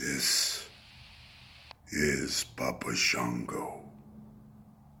is Papa Shango.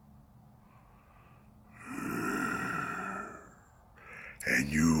 And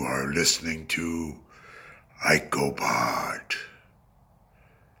you are listening to IcoPod.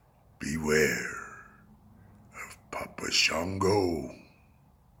 Beware of Papa Shango.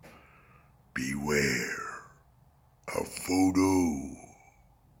 Beware of voodoo.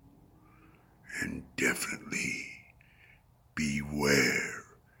 And definitely beware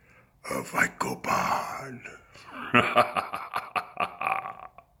of IcoPod.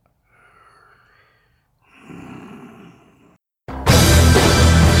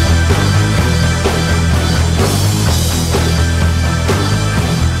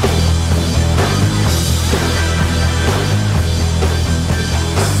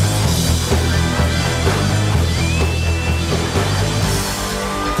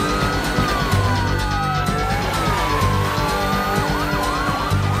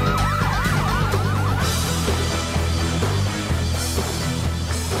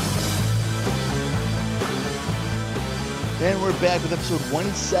 And we're back with episode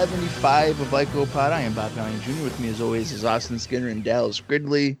 175 of IcoPod. I am Bob Valiant Jr. With me, as always, is Austin Skinner and Dallas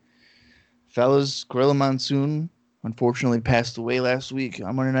Gridley. Fellas, Gorilla Monsoon unfortunately passed away last week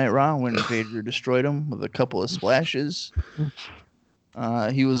on Monday Night Raw when Vader destroyed him with a couple of splashes.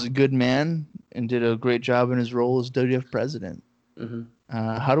 He was a good man and did a great job in his role as WWF president. Mm-hmm.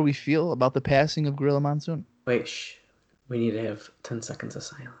 How do we feel about the passing of Gorilla Monsoon? Wait, shh. We need to have 10 seconds of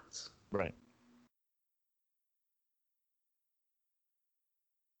silence. Right.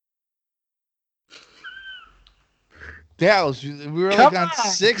 Dallas, we were like on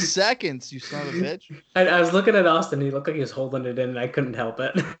 6 seconds, you son of a bitch. I was looking at Austin. He looked like he was holding it in, and I couldn't help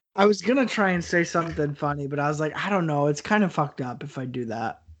it. I was going to try and say something funny, but I was like, I don't know. It's kind of fucked up if I do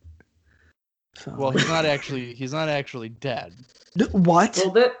that. So. Well, he's not actually dead. What?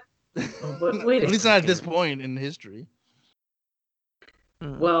 Well, but wait At least not at this point in history.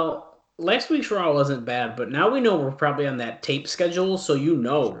 Well, last week's Raw wasn't bad, but now we know we're probably on that tape schedule, so you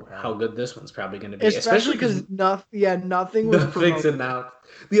know how good this one's probably going to be. Especially because nothing was promoted. Now.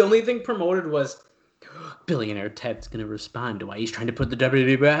 The only thing promoted was billionaire Ted's going to respond to why he's trying to put the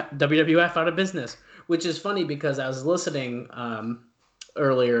WWF out of business, which is funny because I was listening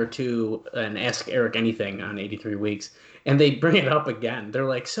earlier to an Ask Eric Anything on 83 Weeks, and they bring it up again. They're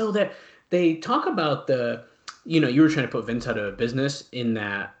like, so that they talk about you were trying to put Vince out of business in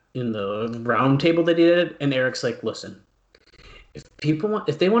the round table that he did, and Eric's like, listen, if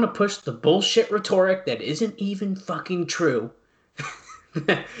they want to push the bullshit rhetoric that isn't even fucking true,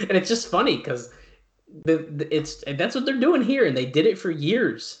 and it's just funny because that's what they're doing here, and they did it for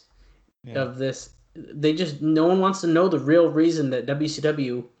years of this. No one wants to know the real reason that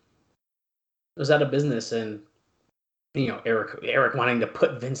WCW was out of business, and Eric wanting to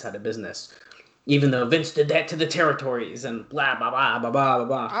put Vince out of business. Even though Vince did that to the territories and blah, blah, blah, blah, blah, blah,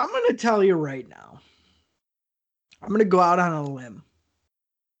 blah. I'm going to tell you right now. I'm going to go out on a limb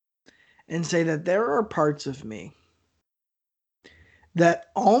and say that there are parts of me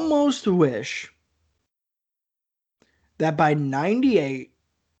that almost wish that by 98,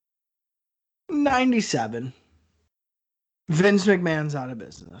 97, Vince McMahon's out of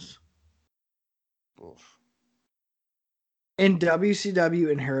business. Oof. And WCW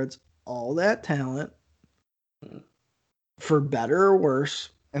inherits all that talent, for better or worse.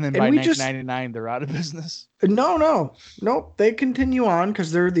 And then by 1999, they're out of business. Nope. They continue on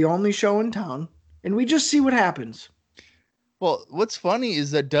because they're the only show in town, and we just see what happens. Well, what's funny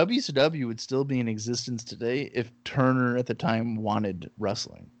is that WCW would still be in existence today if Turner at the time wanted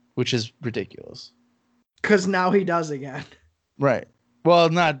wrestling, which is ridiculous. Because now he does again. Right. Well,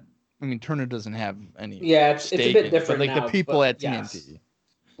 Turner doesn't have any. Yeah, it's a bit different but now, the people at yes. TNT.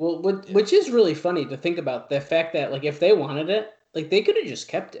 Well, which is really funny to think about the fact that if they wanted it, they could have just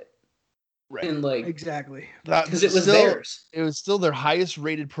kept it, right? And exactly because it was theirs. It was still their highest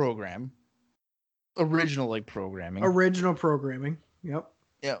rated program, original programming. Yep.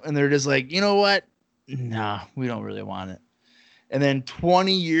 Yeah, and they're just like, you know what? Nah, we don't really want it. And then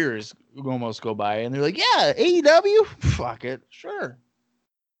 20 years almost go by, and they're like, yeah, AEW, fuck it, sure,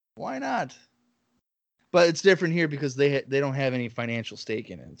 why not? But it's different here because they don't have any financial stake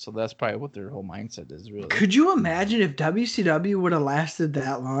in it. So that's probably what their whole mindset is, really. Could you imagine if WCW would have lasted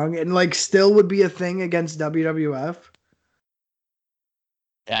that long and still would be a thing against WWF?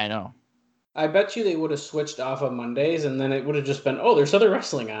 Yeah, I know. I bet you they would have switched off of Mondays, and then it would have just been, there's other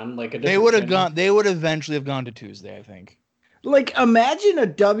wrestling on. They would have gone. They would eventually have gone to Tuesday, I think. Imagine a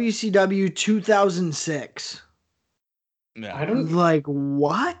WCW 2006. Yeah. I don't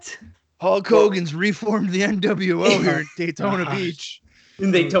what? Hulk Hogan's reformed the NWO here in Daytona Beach.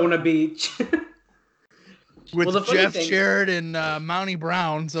 In Daytona Beach. with Well, the funny Jeff thing- Jarrett and Mountie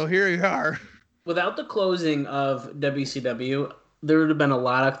Brown. So here you are. Without the closing of WCW, there would have been a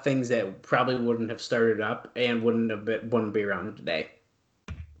lot of things that probably wouldn't have started up and wouldn't be around today.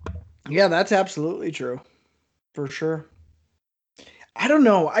 Yeah, that's absolutely true. For sure. I don't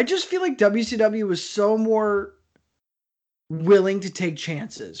know. I just feel like WCW was so more willing to take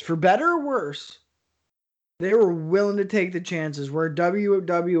chances. For better or worse, they were willing to take the chances, where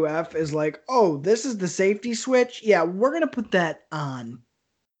WWF is like, oh, this is the safety switch. Yeah, we're going to put that on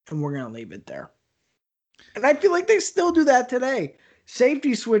and we're going to leave it there. And I feel like they still do that today.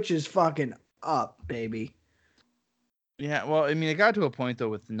 Safety switch is fucking up, baby. Yeah, well, I mean, it got to a point though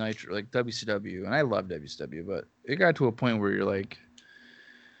with the Nitro, like WCW, and I love WCW, but it got to a point where you're like,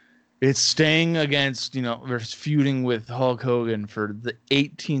 it's staying against, versus feuding with Hulk Hogan for the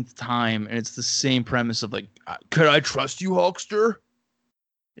 18th time, and it's the same premise of like, could I trust you, Hulkster?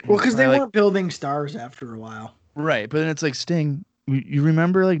 Well, because they Like- weren't building stars after a while. Right, but then it's like Sting. You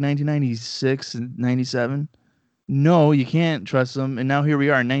remember like 1996 and 97? No, you can't trust them. And now here we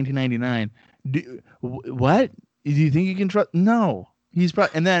are in 1999. What? Do you think you can trust? No, he's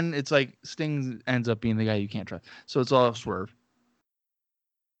probably. And then it's like Sting ends up being the guy you can't trust. So it's all swerve.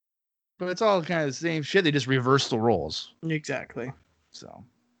 But it's all kind of the same shit. They just reverse the roles. Exactly. So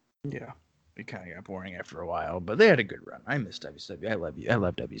Yeah. it kind of got boring after a while. But they had a good run. I miss WCW. I love you. I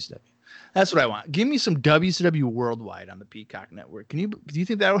love WCW. That's what I want. Give me some WCW Worldwide on the Peacock Network. Do you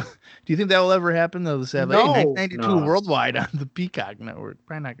think that will ever happen though? This have No. 1992 No. Worldwide on the Peacock Network.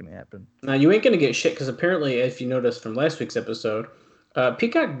 Probably not going to happen. Now, you ain't going to get shit because apparently, if you noticed from last week's episode,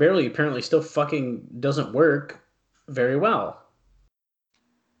 Peacock apparently still fucking doesn't work very well.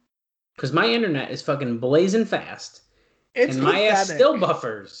 Because my internet is fucking blazing fast. It's and my ass pathetic. still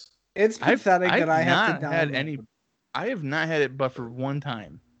buffers. It's pathetic that I have to had download. any. I have not had it buffer one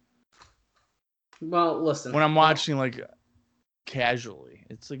time Well, listen. when I'm watching like casually.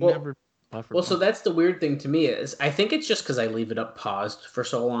 It's like Well- never buffered. Well, so that's the weird thing to me is I think it's just because I leave it up paused for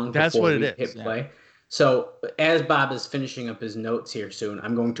so long. That's before what we it is, Hit yeah. play. So as Bob is finishing up his notes here soon,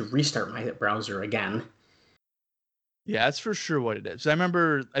 I'm going to restart my browser again. Yeah, that's for sure what it is. I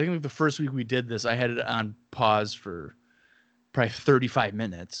remember, I think like the first week we did this, I had it on pause for probably 35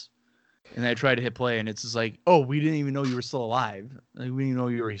 minutes. And I tried to hit play, and it's just like, oh, we didn't even know you were still alive. Like, we didn't know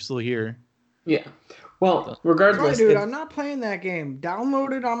you were still here. Yeah. Well, Right, regardless, dude, if- I'm not playing that game.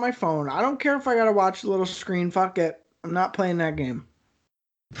 Download it on my phone. I don't care if I gotta watch the little screen. Fuck it. I'm not playing that game.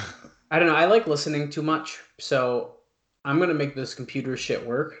 I don't know. I like listening too much, so I'm gonna make this computer shit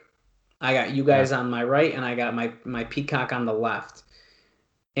work. I got you guys on my right, and I got my Peacock on the left.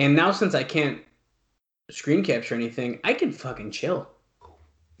 And now since I can't screen capture anything, I can fucking chill.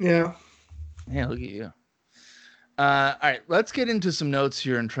 Yeah. Yeah, look at you. All right, let's get into some notes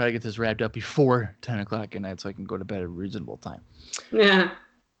here and try to get this wrapped up before 10 o'clock at night so I can go to bed at a reasonable time. Yeah.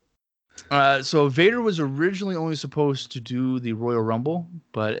 So Vader was originally only supposed to do the Royal Rumble,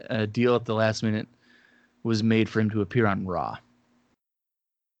 but a deal at the last minute was made for him to appear on Raw,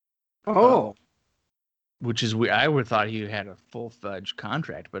 Oh, which is weird. I would have thought he had a full-fledged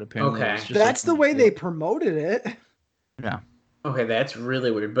contract, but apparently Okay. it was just that's the like- way they promoted it. Yeah. Okay, that's really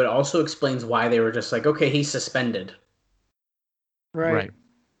weird, but also explains why they were just like, okay, he's suspended. Right.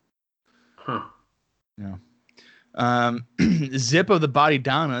 Huh. Zip of the Body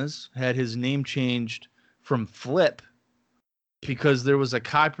Donnas had his name changed from Flip because there was a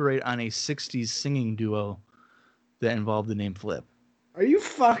copyright on a 60s singing duo that involved the name Flip. Are you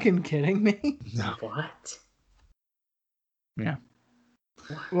fucking kidding me? No. What? Yeah.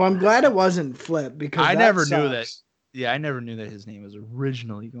 Well, I'm glad it wasn't Flip because I that never knew that. sucks. Yeah, I never knew that his name was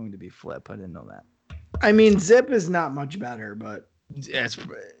originally going to be Flip. I didn't know that. I mean, Zip is not much better, but Yeah,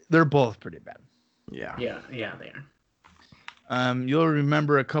 they're both pretty bad. yeah. Yeah, they are. You'll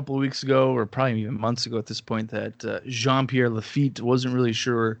remember a couple of weeks ago, or probably even months ago at this point, that Jean-Pierre Lafitte wasn't really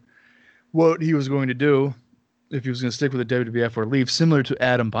sure what he was going to do, if he was going to stick with the WWF or leave, similar to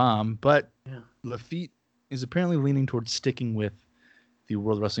Adam Bomb. But Yeah. Lafitte is apparently leaning towards sticking with the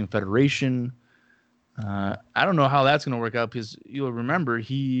World Wrestling Federation. I don't know how that's going to work out because you'll remember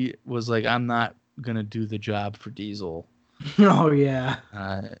he was like, I'm not going to do the job for Diesel Oh yeah.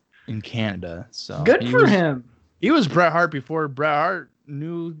 in Canada. So Good he for was- him. He was Bret Hart before Bret Hart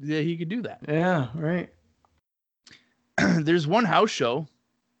knew that he could do that. Yeah. Right. There's one house show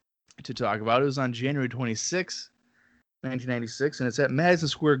to talk about. It was on January 26, 1996, and it's at Madison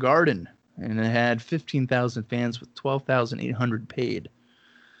Square Garden. And it had 15,000 fans with 12,800 paid.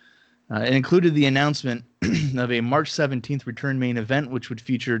 It included the announcement of a March 17th return main event, which would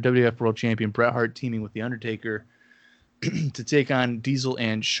feature WWF World Champion Bret Hart teaming with The Undertaker to take on Diesel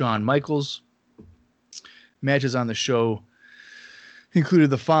and Shawn Michaels. Matches on the show included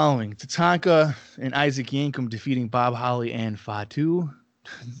the following: Tatanka and Isaac Yankem defeating Bob Holly and Fatu.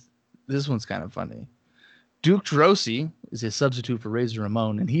 This one's kind of funny. Duke Droese is a substitute for Razor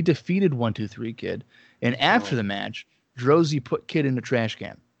Ramon, and he defeated 1-2-3 Kid. And after the match, Droese put Kid in a trash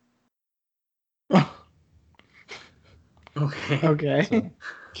can. Okay. So,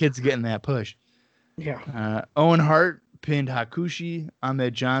 Kid's getting that push. Yeah. Owen Hart pinned Hakushi.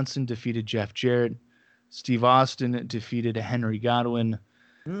 Ahmed Johnson defeated Jeff Jarrett. Steve Austin defeated Henry Godwin.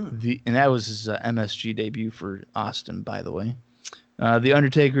 And that was his MSG debut for Austin, by the way. The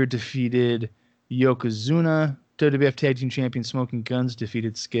Undertaker defeated Yokozuna. WWF Tag Team Champion Smoking Guns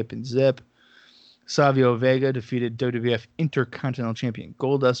defeated Skip and Zip. Savio Vega defeated WWF Intercontinental Champion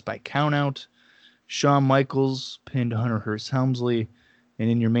Goldust by countout. Shawn Michaels pinned Hunter Hearst Helmsley. And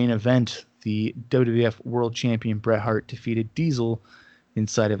in your main event, the WWF World Champion Bret Hart defeated Diesel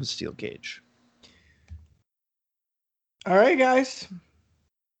inside of a steel cage. All right, guys.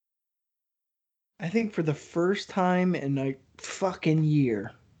 I think for the first time in a fucking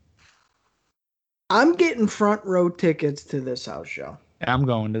year, I'm getting front row tickets to this house show. I'm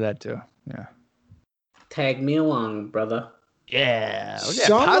going to that too. Yeah. Tag me along, brother. Yeah. Look at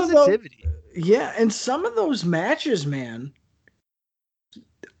Some of positivity. Yeah, and some of those matches, man,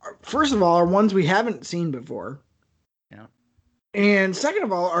 first of all, are ones we haven't seen before. Yeah. And second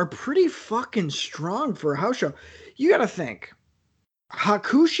of all, are pretty fucking strong for a house show. You got to think.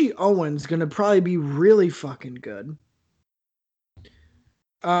 Hakushi Owen's going to probably be really fucking good.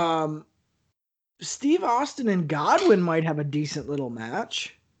 Steve Austin and Godwin might have a decent little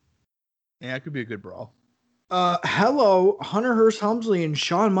match. Yeah, it could be a good brawl. Hello, Hunter Hearst Helmsley and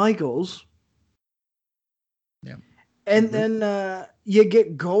Shawn Michaels. Yeah. And then you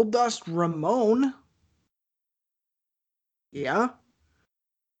get Goldust Ramon. Yeah.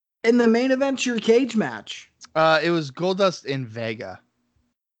 And the main event's your cage match. It was Goldust and Vega.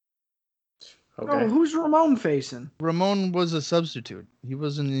 Okay. Oh, who's Ramon facing? Ramon was a substitute. He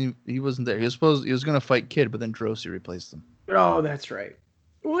wasn't there. He was going to fight Kid, but then Droese replaced him. Oh, that's right.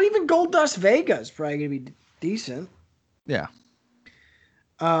 Well, even Goldust Vega is probably going to be decent. Yeah.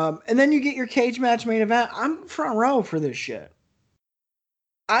 And then you get your cage match main event. I'm front row for this shit.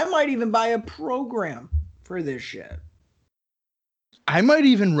 I might even buy a program for this shit. I might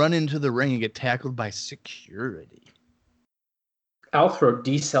even run into the ring and get tackled by security. I'll throw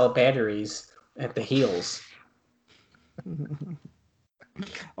D-cell batteries at the heels.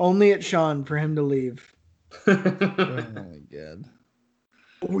 Only at Sean for him to leave. Oh my god.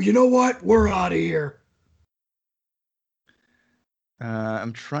 Well, you know what? We're out of here.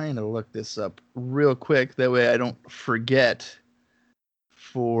 I'm trying to look this up real quick. That way I don't forget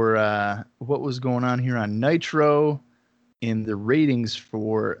for what was going on here on Nitro in the ratings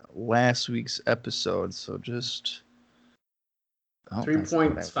for last week's episode. So just...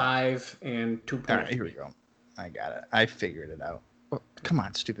 3.5 and 2. All right, here we go. I got it. I figured it out. Oh, come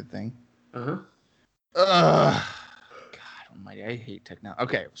on, stupid thing. Uh-huh. God almighty, I hate technology.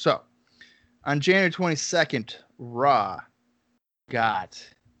 Okay, so on January 22nd, Raw got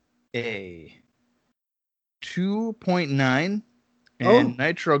a 2.9 and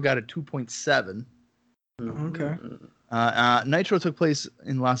Nitro got a 2.7. Okay. Nitro took place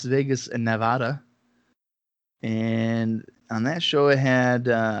in Las Vegas and Nevada. And on that show, it had...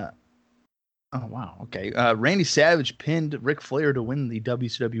 oh, wow. Okay. Randy Savage pinned Ric Flair to win the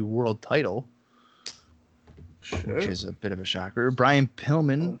WCW World title. Which is a bit of a shocker. Brian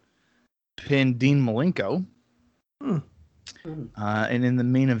Pillman pinned Dean Malenko. And in the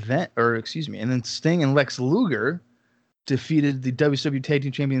main event, and then Sting and Lex Luger defeated the WCW Tag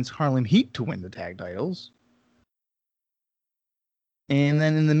Team Champions Harlem Heat to win the tag titles. And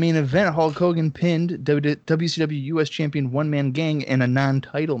then in the main event, Hulk Hogan pinned WCW US Champion One Man Gang in a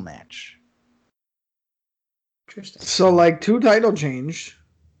non-title match. Interesting. So, like, 2 title change.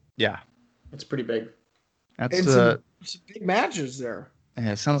 Yeah. It's pretty big. That's some big matches there.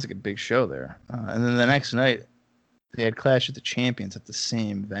 Yeah, it sounds like a big show there. And then the next night, they had Clash of the Champions at the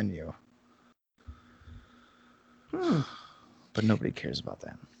same venue. But nobody cares about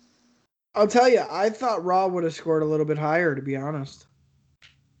that. I'll tell you, I thought Raw would have scored a little bit higher, to be honest.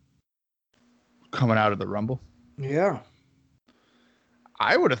 Coming out of the Rumble? Yeah.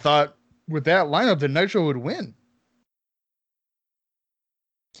 I would have thought with that lineup that Nitro would win.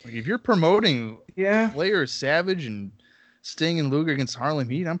 Like if you're promoting Flair, Savage, and Sting and Luger against Harlem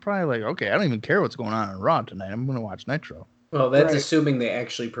Heat, I'm probably like, okay, I don't even care what's going on Raw tonight. I'm going to watch Nitro. Well, that's assuming they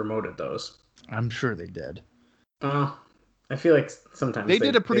actually promoted those. I'm sure they did. I feel like sometimes they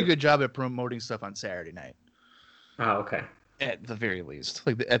did a pretty good job at promoting stuff on Saturday night. Oh, okay. At the very least,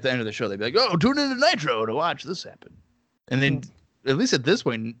 like at the end of the show, they'd be like, "Oh, tune into Nitro to watch this happen," and then at least at this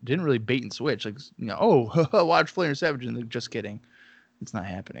point, didn't really bait and switch. Like, oh, watch Flair and Savage, and they're just kidding, it's not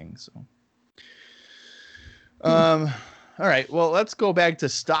happening. So, all right, well, let's go back to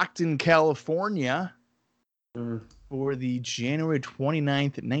Stockton, California, for the January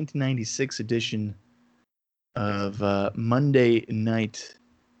 29th, 1996 edition of Monday Night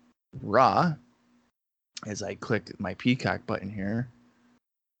Raw. As I click my Peacock button here.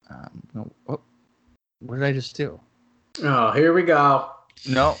 What did I just do? Oh, here we go.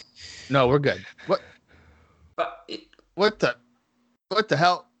 No, we're good. What? What the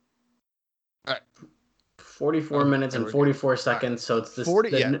hell? All right. 44 minutes and 44 seconds. So it's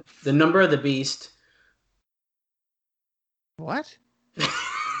the number of the beast. What?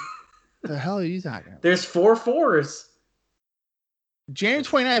 The hell are you talking about? There's 4 4s. January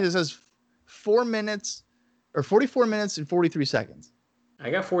 29th, it says 4 minutes or 44 minutes and 43 seconds.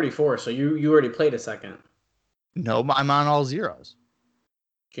 I got 44, so you already played a second. No, I'm on all zeros.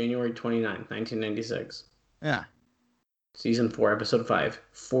 January 29th, 1996. Yeah. Season 4, episode 5.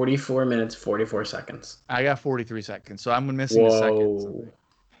 44 minutes, 44 seconds. I got 43 seconds, so I'm missing a second. So.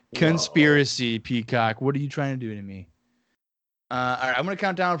 Conspiracy, Peacock. What are you trying to do to me? All right, I'm going to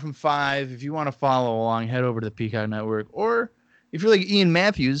count down from 5. If you want to follow along, head over to the Peacock Network. Or if you're like Ian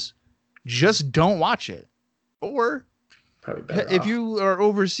Matthews, just don't watch it. Or if you are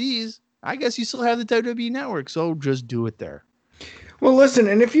overseas, I guess you still have the WWE Network, so just do it there. Well, listen,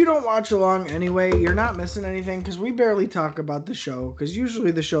 and if you don't watch along anyway, you're not missing anything because we barely talk about the show because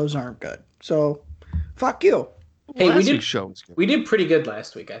usually the shows aren't good. So, fuck you. Hey, we did pretty good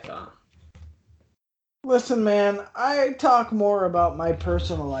last week, I thought. Listen, man, I talk more about my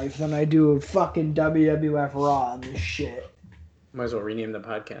personal life than I do of fucking WWF Raw and this shit. Might as well rename the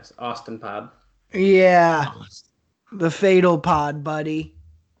podcast Austin Pod. Yeah. The Fatal Pod, buddy.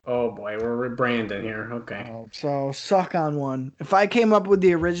 Oh boy, we're rebranding here. Okay. So suck on one. If I came up with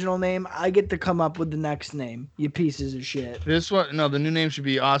the original name, I get to come up with the next name. You pieces of shit. The new name should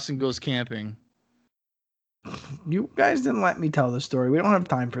be Austin Goes Camping. You guys didn't let me tell the story. We don't have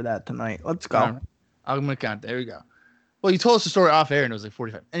time for that tonight. Let's go. Right. I'm gonna count. There we go. Well, you told us the story off air and it was like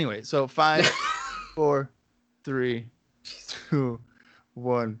 45. Anyway, so 5, 4, 3, 2,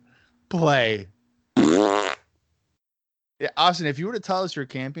 1, play. Yeah, Austin, if you were to tell us your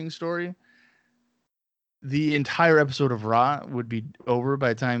camping story, the entire episode of Raw would be over by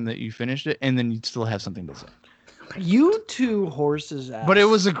the time that you finished it, and then you'd still have something to say. You two horses ass. But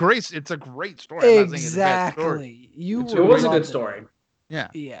it's a great story. Exactly. It was a good story. Yeah.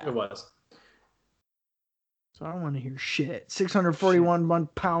 It was. So I don't want to hear shit.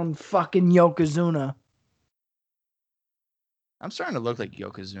 641-pound fucking Yokozuna. I'm starting to look like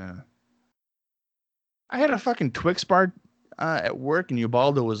Yokozuna. I had a fucking Twix bar at work, and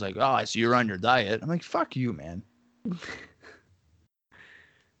Ubaldo was like, "Oh, I see you're on your diet." I'm like, "Fuck you, man."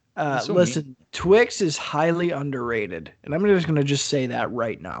 Listen, Twix is highly underrated, and I'm just gonna say that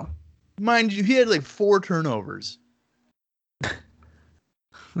right now. Mind you, he had like 4 turnovers.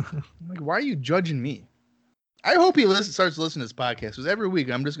 I'm like, why are you judging me? I hope he starts listening to this podcast because every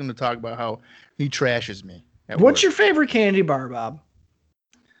week I'm just going to talk about how he trashes me. What's your favorite candy bar, Bob?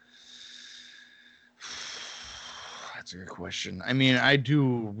 That's a good question. I mean, I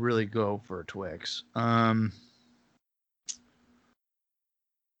do really go for a Twix. You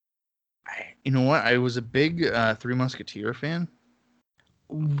know what? I was a big Three Musketeer fan.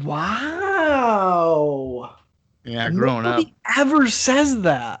 Wow. Yeah, growing up. Nobody ever says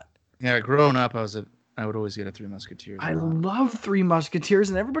that. Yeah, growing up, I would always get a Three Musketeers. I love Three Musketeers,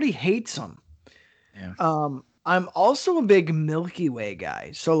 and everybody hates them. Yeah. I'm also a big Milky Way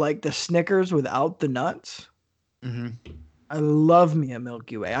guy. So like the Snickers without the nuts. Mm-hmm. I love me a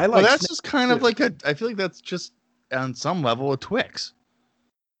Milky Way. I like. Well, that's just kind of like I feel like that's just on some level a Twix.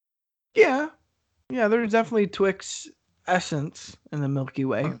 Yeah. There's definitely Twix essence in the Milky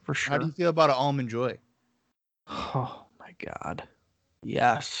Way for sure. How do you feel about an Almond Joy? Oh my God.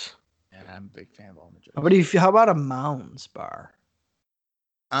 Yes. Yeah, I'm a big fan of Almond Joy. How about a Mounds bar?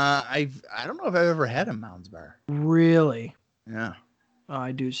 I don't know if I've ever had a Mounds bar. Really? Yeah. Oh,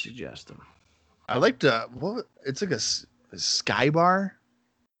 I do suggest them. I like to. Well, it's like a Sky bar.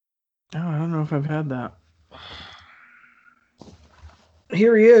 Oh, I don't know if I've had that.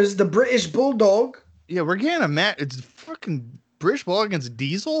 Here he is, the British Bulldog. Yeah, we're getting a match. It's fucking British Bulldog against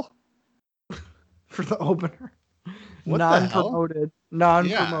Diesel for the opener. What non-promoted.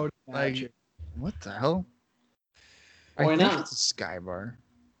 Non-promoted. Yeah, like, what the hell? Why not? It's a Sky bar.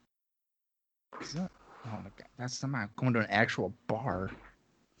 Oh my God, that's not going to an actual bar.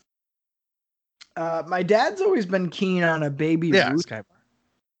 My dad's always been keen on a Baby Yeah, Ruth. Sky Bar.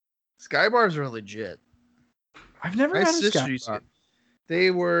 Sky Bars are legit. I've never My had a sister Sky used to Bar.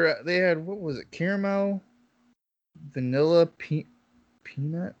 get. They had, what was it? Caramel, vanilla,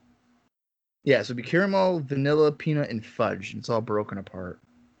 peanut. Yeah, so it'd be caramel, vanilla, peanut, and fudge. It's all broken apart.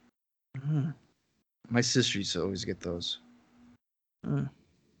 Mm, My sister used to always get those.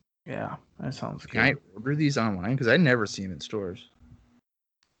 yeah, that sounds Can I good. order these online? Because I never see them in stores.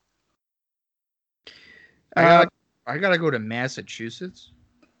 I gotta go to Massachusetts.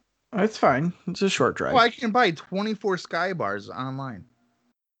 That's fine. It's a short drive. Oh, I can buy 24 Sky Bars online.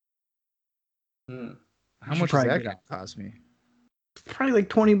 Hmm. How should much is probably that get gonna cost me? Probably like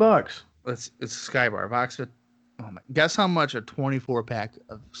 $20. It's a Sky Bar. Voxfit. Oh my! Guess how much a 24 pack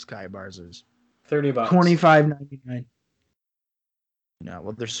of Sky Bars is? $30. $25.99. No,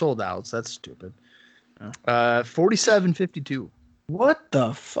 well they're sold out. So that's stupid. Oh. $47.52. What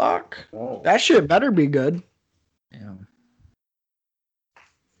the fuck? Whoa. That shit better be good. Yeah.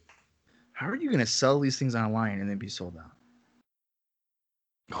 How are you gonna sell these things online and then be sold out?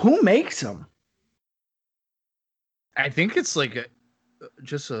 Who makes them? I think it's like it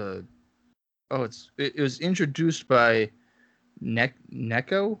was introduced by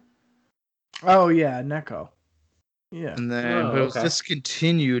Necco, Oh yeah, Necco. Yeah. and then Oh, but it was okay.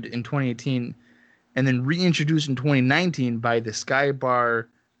 discontinued in 2018, and then reintroduced in 2019 by the Sky Bar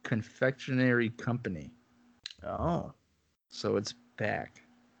Confectionery Company. Oh. So it's back.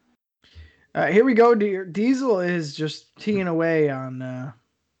 Here we go, dear. Diesel is just teeing away on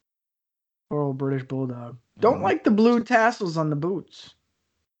poor old British Bulldog. Don't like the blue tassels on the boots.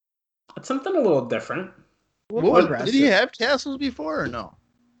 It's something a little different. A little What, aggressive. did he have tassels before or no?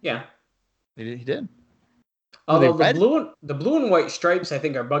 Yeah. He did. Although they the blue and white stripes, I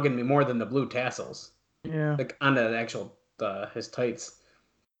think, are bugging me more than the blue tassels. Yeah. Like on the actual his tights.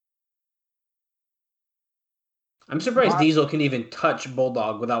 I'm surprised Diesel can even touch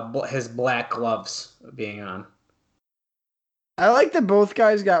Bulldog without his black gloves being on. I like that both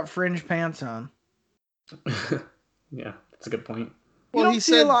guys got fringe pants on. Yeah, that's a good point. You don't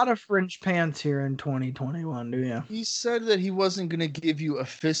see a lot of fringe pants here in 2021, do you? He said that he wasn't gonna give you a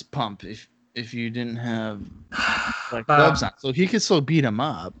fist pump if you didn't have like gloves on, so he could still beat him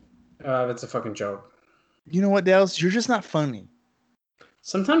up. That's a fucking joke. You know what, Dallas? You're just not funny.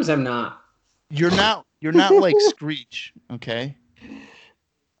 Sometimes I'm not. You're not like Screech, okay?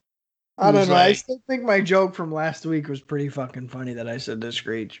 I don't know. I like- still think my joke from last week was pretty fucking funny that I said to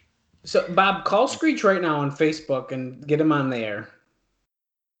Screech. So, Bob, call Screech right now on Facebook and get him on the air.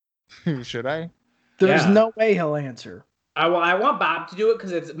 Should I? There's Yeah. no way he'll answer. I want Bob to do it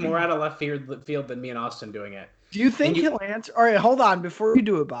because it's more out of left field than me and Austin doing it. Do you think he'll answer? All right, hold on. Before you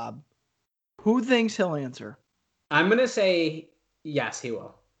do it, Bob, who thinks he'll answer? I'm going to say yes, he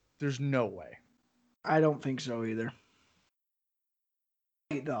will. There's no way. I don't think so either.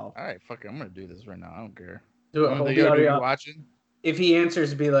 Though. All right, fuck it. I'm gonna do this right now. I don't care. Do it. I'm Hold gonna the go, audio you up. watching? If he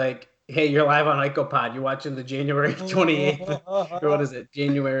answers, be like, hey, you're live on IcoPod. You're watching the January 28th. Or what is it? The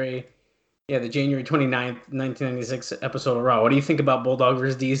January 29th, 1996 episode of Raw. What do you think about Bulldog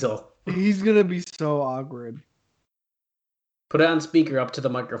versus Diesel? He's gonna be so awkward. Put it on speaker up to the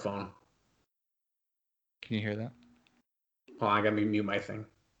microphone. Can you hear that? Hold on, I gotta mute my thing.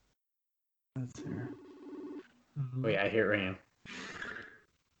 That's fair. Oh yeah, I hear it ran.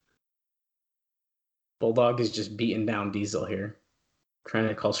 Bulldog is just beating down Diesel here. Trying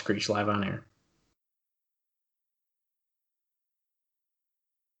to call Screech live on air.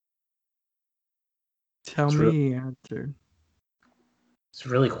 Tell me he answered. It's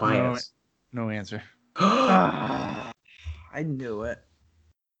really quiet. No answer. I knew it.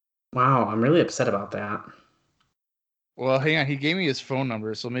 Wow, I'm really upset about that. Well, hang on. He gave me his phone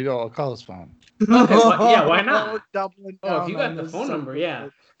number, so maybe I'll call his phone. Okay, yeah, why not? Doubling Oh, if down you got on the this phone number, yeah.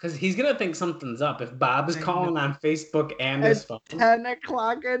 Because he's going to think something's up if Bob is I calling on Facebook and At his phone. 10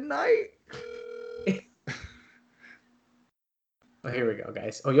 o'clock at night. Oh, here we go,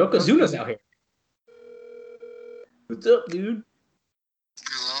 guys. Oh, Yokozuna's out here. What's up, dude?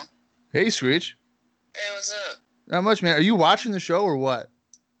 Hello? Hey, Screech. Hey, what's up? Not much, man. Are you watching the show or what?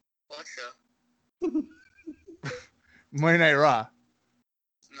 What show? Monday Night Raw.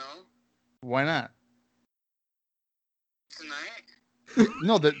 No? Why not? Tonight?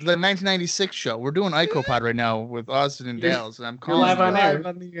 No, the 1996 show. We're doing IcoPod right now with Austin and Dallas, and I'm You're calling. live on air. Live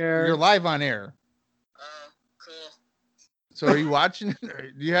on the air. You're live on air. Cool. So are you watching? Do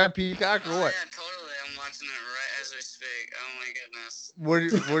you have Peacock or Oh, what? yeah, totally. I'm watching it right as we speak. Oh, my goodness. What?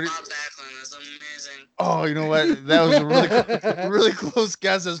 Bob Backlund is amazing. Oh, you know what? That was a really close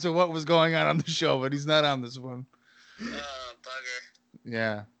guess as to what was going on the show, but he's not on this one. Bugger.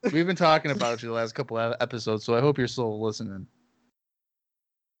 Yeah, we've been talking about you the last couple of episodes, so I hope you're still listening.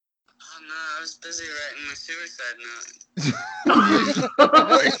 Oh no, I was busy writing my suicide note.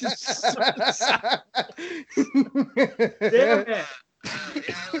 Damn it. Yeah,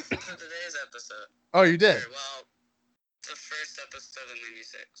 I listened to today's episode. Oh, you did? Well, the first episode of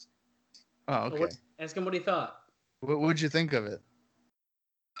 96. Oh, okay. Ask him what he thought. What'd you think of it?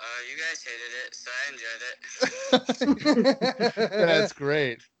 You guys hated it, so I enjoyed it. That's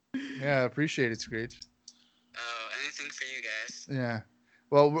great. Yeah, I appreciate it, Screech. Anything for you guys. Yeah.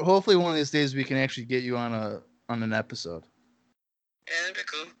 Well, hopefully one of these days we can actually get you on an episode. Yeah, that'd be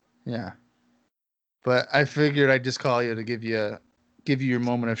cool. Yeah. But I figured I'd just call you to give you your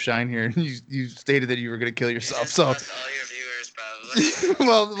moment of shine here. And you stated that you were going to kill yourself. Just So lost all your viewers, probably.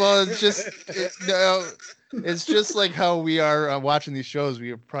 well, it's just like how we are watching these shows.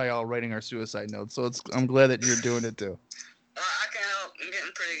 We are probably all writing our suicide notes. So I'm glad that you're doing it too. I can help. I'm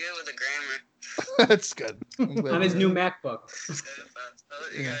getting pretty good with the grammar. That's good. On his new MacBook. I'll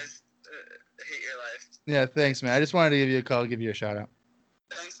let you guys hate your life. Yeah, thanks, man. I just wanted to give you a call, give you a shout out.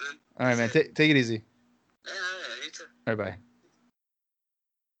 Thanks, man. All right, man. Take it easy. Yeah, you too. All right,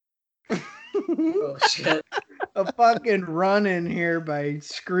 bye. Oh shit. A fucking run in here by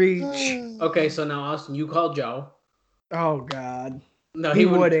Screech. Okay, so now Austin, you call Joe. Oh God. No, He he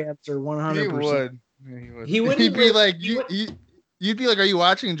would would. answer 100%. He would. Yeah, he would. He wouldn't He'd be even- like, he would- you'd be like, are you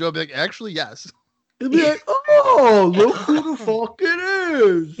watching? And Joe would be like, actually, yes. He'd be like, oh, look who the fuck it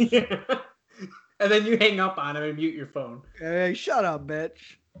is. And then you hang up on him and mute your phone. Hey, shut up, bitch.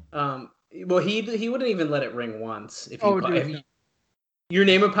 Well, he wouldn't even let it ring once. If you Oh, call, dude, if no. your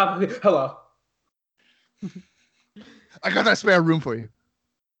name would pop up. Hello. I got that spare room for you.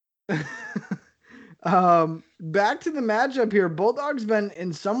 Back to the matchup here. Bulldog's been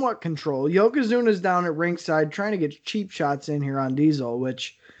in somewhat control. Yokozuna's down at ringside trying to get cheap shots in here on Diesel,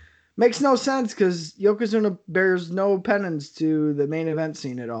 which makes no sense because Yokozuna bears no penance to the main event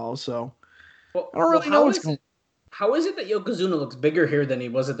scene at all. So Well, I don't really know what's going on. How is it that Yokozuna looks bigger here than he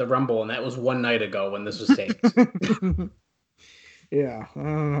was at the Rumble, and that was one night ago when this was taped? Yeah, I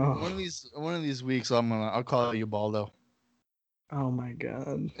don't know. One of these weeks, I'll call you Baldo. Oh my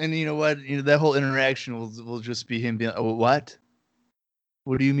God. And you know what? That whole interaction will just be him being, oh, what?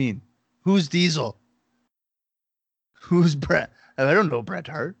 What do you mean? Who's Diesel? Who's Bret? I don't know Bret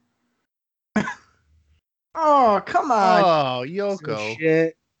Hart. Oh, come on. Oh, Some Yoko.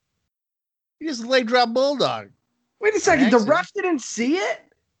 shit. He just leg drop Bulldog. Wait a second. The accident. ref didn't see it?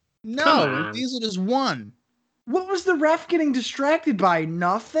 No, Come and on. Diesel just won. What was the ref getting distracted by?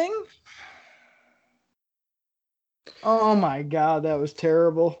 Nothing? Oh my God, that was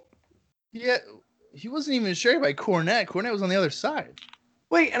terrible. Yeah, he wasn't even shared by Cornette. Cornette was on the other side.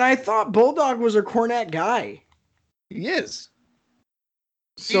 Wait, and I thought Bulldog was a Cornette guy. He is.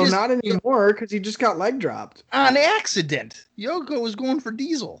 So just- not anymore because he just got leg dropped. On accident. Yoko was going for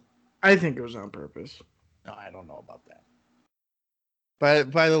Diesel. I think it was on purpose. No, I don't know about that.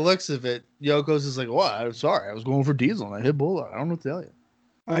 By the looks of it, Yoko's is like, what? I'm sorry. I was going for Diesel and I hit Bulldog. I don't know what to tell you.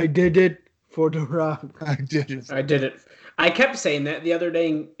 I did it for the Rock. I did it. I did it. I kept saying that the other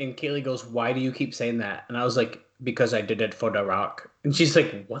day, and Kaylee goes, "Why do you keep saying that?" And I was like, "Because I did it for The Rock." And she's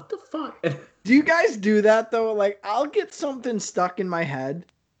like, "What the fuck?" Do you guys do that though? Like, I'll get something stuck in my head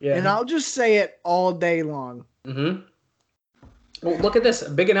Yeah. and I'll just say it all day long. Mm-hmm. Well, look at this. A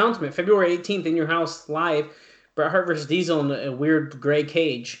big announcement. February 18th in your house live. Bret Hart versus Diesel in a weird gray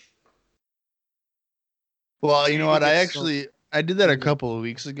cage. Well, you know what? I It's so- did that a couple of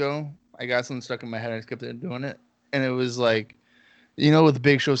weeks ago. I got something stuck in my head. I just kept doing it. And it was like, with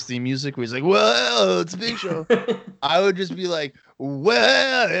Big Show's theme music, where he's like, well, it's Big Show. I would just be like,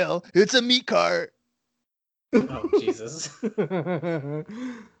 well, it's a meat cart. Oh, Jesus.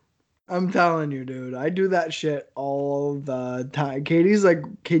 I'm telling you, dude. I do that shit all the time. Katie's like,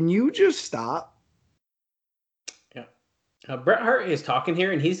 can you just stop? Bret Hart is talking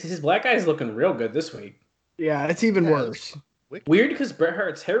here, and his black eye is looking real good this week. Yeah, it's even Yeah, worse. Weird because Bret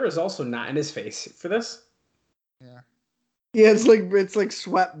Hart's hair is also not in his face for this. Yeah. Yeah, it's like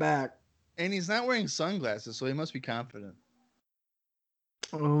swept back. And he's not wearing sunglasses, so he must be confident.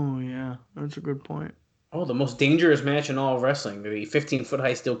 Oh yeah, that's a good point. Oh, the most dangerous match in all of wrestling, the 15-foot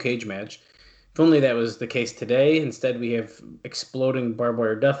high steel cage match. If only that was the case today. Instead, we have exploding barbed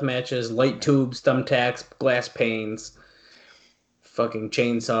wire death matches, light tubes, thumbtacks, glass panes, fucking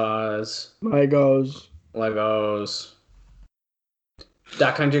chainsaws, Legos. Legos.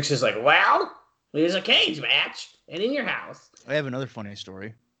 Doc Hendricks is like, well, there's a cage match, and in your house. I have another funny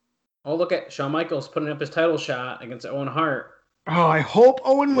story. Oh, look at Shawn Michaels putting up his title shot against Owen Hart. Oh, I hope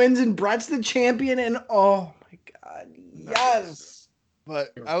Owen wins and Brett's the champion. And oh my God, yes.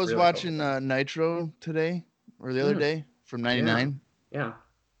 But You're I was really watching old. Nitro today or the other day from '99, Yeah.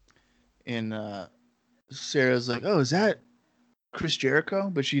 and Sarah's like, "Oh, is that Chris Jericho?"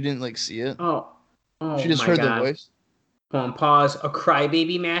 But she didn't like see it. Oh. She Oh just my heard the God. voice. Hold on, pause. A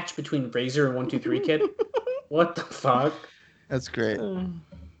crybaby match between Razor and 123 Kid. What the fuck? That's great.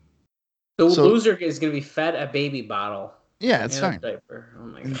 The So loser is gonna be fed a baby bottle yeah, it's and a fine. diaper. Oh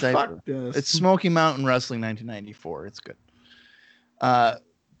my In God. diaper. Fuck this. It's Smoky Mountain Wrestling 1994. It's good.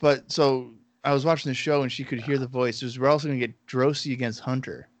 But so I was watching the show and she could hear the voices. We're also gonna get Drosy against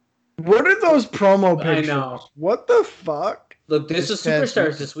Hunter. What are those promo I pictures? know. What the fuck? Look, this This is past Superstars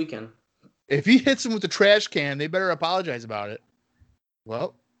weekend. this weekend. If he hits him with the trash can, they better apologize about it.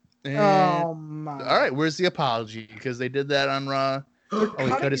 Well, and Oh my. all right, where's the apology? Because they did that on Raw. They're Oh, he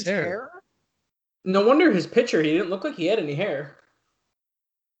cutting cut his hair. No wonder his picture, he didn't look like he had any hair.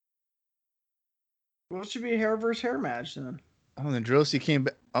 Well, it should be a hair versus hair match then. Oh, then Drosy came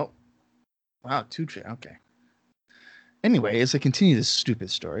back. Oh, wow, okay. Anyway, as I continue this stupid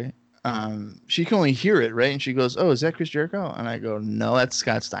story, she can only hear it, right? And she goes, "Oh, is that Chris Jericho?" And I go, "No, that's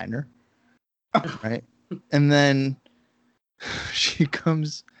Scott Steiner." Right? And then she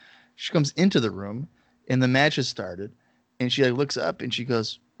comes into the room, and the match has started, and she like looks up and she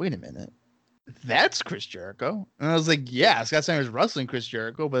goes, "Wait a minute, that's Chris Jericho." And I was like, "Yeah, Scott Steiner's wrestling Chris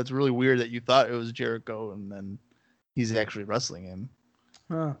Jericho, but it's really weird that you thought it was Jericho, and then he's actually wrestling him."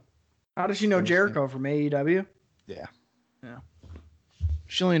 Huh. How does she know Jericho from AEW? Yeah. Yeah.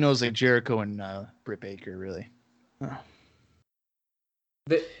 She only knows like Jericho and Britt Baker, really. Oh.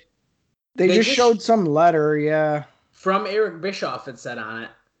 The, They just just showed some letter, yeah. from Eric Bischoff, it said on it,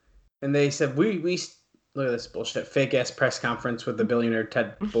 and they said we look at this bullshit, fake ass press conference with the billionaire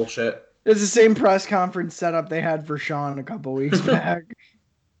Ted bullshit. It's the same press conference setup they had for Sean a couple weeks back.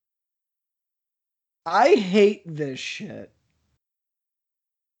 I hate this shit.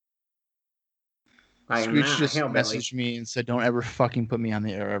 I am Screech not just hillbilly. messaged me and said, "Don't ever fucking put me on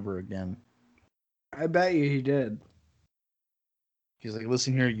the air ever again." I bet you he did. He's like,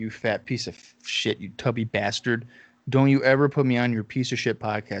 "Listen here, you fat piece of shit, you tubby bastard. Don't you ever put me on your piece of shit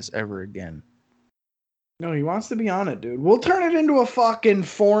podcast ever again." No, he wants to be on it, dude. We'll turn it into a fucking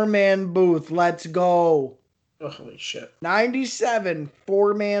 4-man booth. Let's go. Oh, holy shit. 97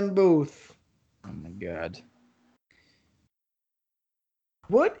 4-man booth. Oh my god.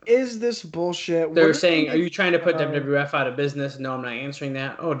 What is this bullshit? They're What saying, are you trying to put about? WWF out of business? No, I'm not answering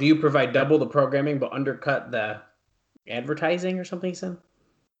that. Oh, do you provide double the programming but undercut the advertising or something, he said?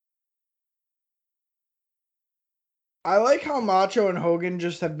 I like how Macho and Hogan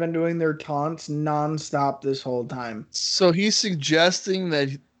just have been doing their taunts nonstop this whole time. So he's suggesting that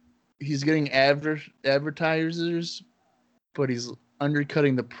he's getting advertisers, but he's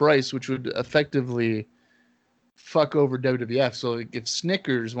undercutting the price, which would effectively fuck over WWF. So like, if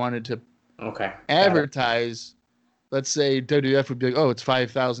Snickers wanted to Okay. advertise, let's say WWF would be like, "Oh, it's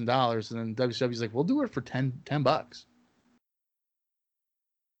 $5,000," and then WWF's like, "We'll do it for $10."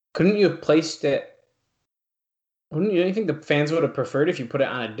 Couldn't you have placed it? Wouldn't you think the fans would have preferred if you put it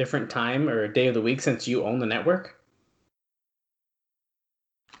on a different time or a day of the week since you own the network?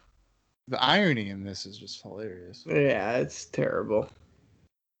 The irony in this is just hilarious. Yeah, it's terrible.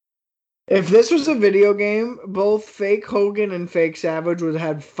 If this was a video game, both fake Hogan and fake Savage would have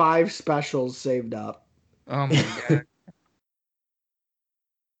had 5 specials saved up. Oh my god.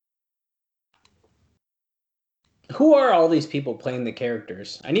 Who are all these people playing the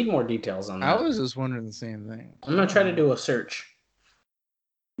characters? I need more details on I that. was just wondering the same thing. I'm gonna try to do a search.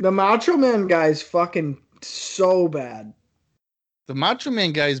 The Macho Man guy's fucking so bad. The Macho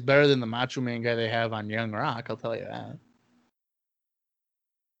Man guy is better than the Macho Man guy they have on Young Rock, I'll tell you that.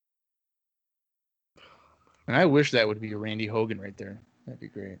 And I wish that would be Randy Hogan right there. That'd be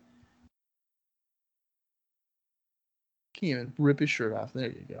great. Can't even rip his shirt off. There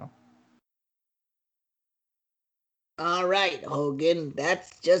you go. All right, Hogan,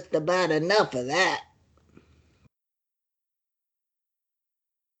 that's just about enough of that.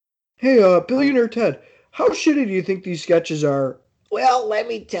 Hey, Billionaire Ted, how shitty do you think these sketches are? Well, let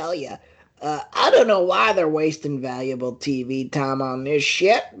me tell you, I don't know why they're wasting valuable TV time on this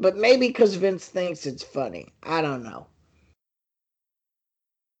shit, but maybe because Vince thinks it's funny. I don't know.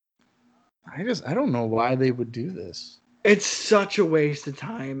 I don't know why they would do this. It's such a waste of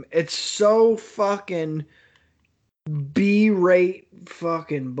time. It's so fucking B-rate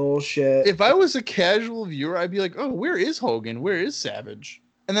fucking bullshit. If I was a casual viewer, I'd be like, "Oh, where is Hogan? Where is Savage?"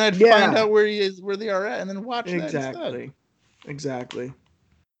 And then I'd Yeah. find out where he is, where they are at, and then watch that instead. Exactly.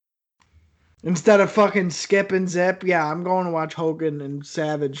 Instead of fucking skip and zip, yeah, I'm going to watch Hogan and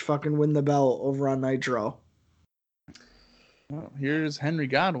Savage fucking win the belt over on Nitro. Well, here's Henry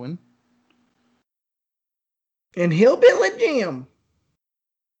Godwin. And Hillbilly Jim.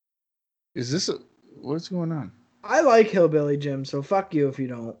 Is this what's going on? I like Hillbilly Jim, so fuck you if you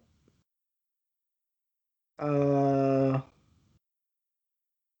don't. Oh,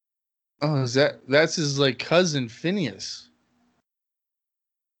 that's his like cousin Phineas.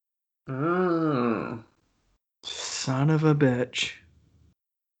 Oh. Son of a bitch.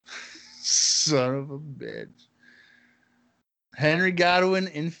 Son of a bitch. Henry Godwin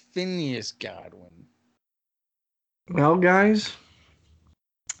and Phineas Godwin. Well, guys,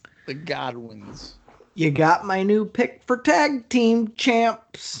 The Godwins. you got my new pick for tag team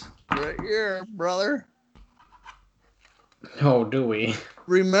champs. Right here, brother. Oh, do we?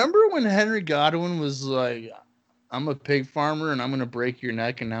 Remember when Henry Godwin was like, I'm a pig farmer and I'm going to break your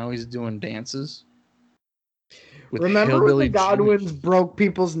neck, and now he's doing dances? With Remember when Hillbilly the Jim? Godwins broke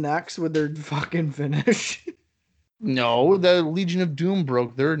people's necks with their fucking finish? No, the Legion of Doom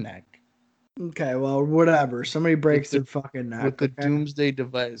broke their neck. Okay, well, whatever. Somebody breaks the- their fucking neck. With the okay? Doomsday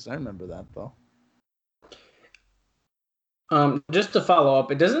device. I remember that, though. Just to follow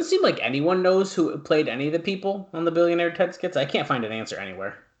up, it doesn't seem like anyone knows who played any of the people on the Billionaire Ted skits. I can't find an answer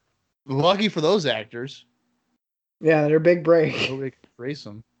anywhere. Lucky for those actors. Yeah, their big break. Nobody could trace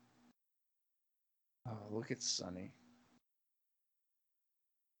them. Oh, look at Sonny.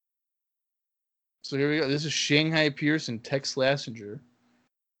 So here we go. This is Shanghai Pierce and Tex Slazenger.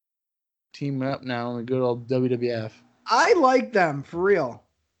 Teaming up now in the good old WWF. I like them, for real.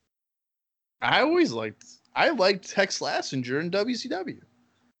 I liked Tex Slazenger in WCW.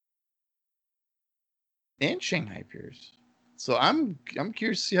 And Shanghai Pierce. So I'm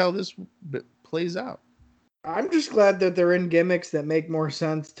curious to see how this plays out. I'm just glad that they're in gimmicks that make more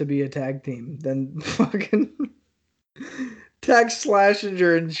sense to be a tag team than fucking Tex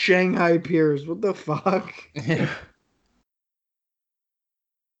Slazenger and Shanghai Pierce. What the fuck?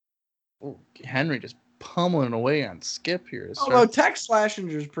 Oh, Henry just pummeling away on Skip here. Although Tex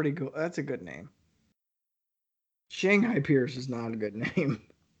Slazenger is pretty cool. That's a good name. Shanghai Pierce is not a good name.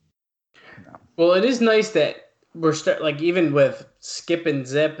 Well, it is nice that we're even with Skip and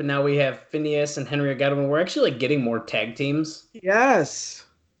Zip, and now we have Phineas and Henry Godwin. We're actually like getting more tag teams. Yes.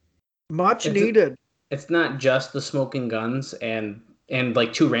 Much It's needed. It's not just the Smoking Guns and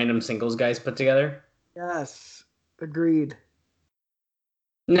like two random singles guys put together. Yes. Agreed.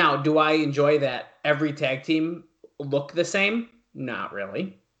 Now, do I enjoy that every tag team look the same? Not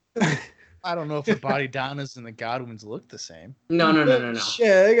really. I don't know if the Body Donnas and the Godwins look the same. No.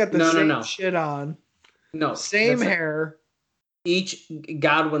 Shit, they got the No, same no. shit on. No. Same hair. Each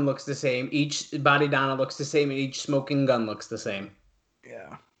Godwin looks the same. Each Body Donna looks the same. And each Smoking Gun looks the same.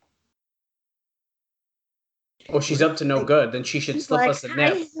 Yeah. Oh, she's up to no good. Then she should slip us a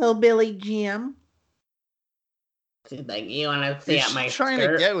nip. Hillbilly Jim. She's like, you want to see Is out she my trying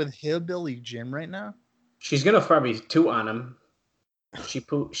skirt? to get with Hillbilly Jim right now? She's gonna probably toot on him.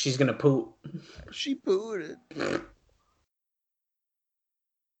 She's gonna poot. She booted.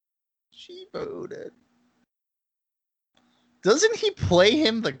 She booted. Doesn't he play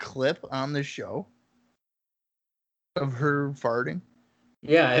him the clip on the show of her farting?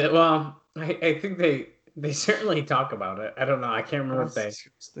 Yeah, well, I think they certainly talk about it. I don't know. I can't remember if they.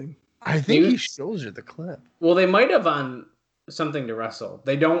 Disgusting. I think he You- shows her the clip. Well, they might have on something to wrestle.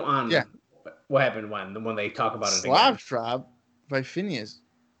 They don't on. Yeah. What happened when they talk about it Slop again. drop by Phineas.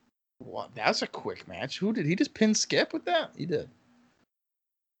 Wow, that's a quick match. Who did he just pin Skip with that? He did.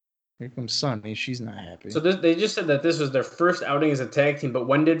 Here comes Sunny. She's not happy. So they just said that this was their first outing as a tag team. But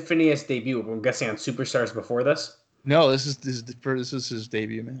when did Phineas debut? I'm guessing on Superstars before this. No, this is his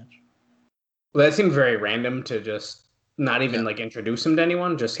debut match. Well, that seemed very random to just not even like introduce him to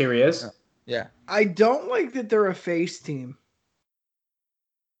anyone. Just here he is. Yeah. I don't like that they're a face team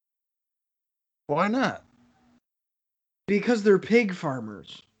Why not? because they're pig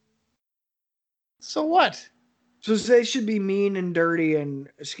farmers. So what? So they should be mean and dirty and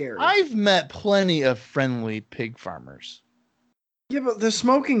scary. I've met plenty of friendly pig farmers. Yeah, but the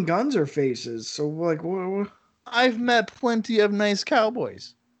Smoking Guns are faces. So like, what? I've met plenty of nice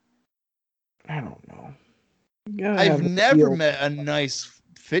cowboys. I don't know. You gotta I've have a never feel. met a nice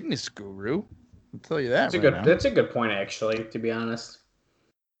fitness guru. I'll tell you that. That's a right good. now. That's a good point, actually. To be honest.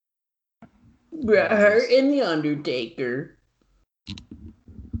 Bret Hart and the Undertaker.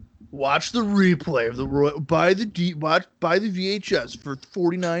 Watch the replay of the buy the VHS for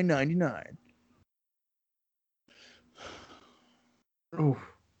 $49.99. Oh.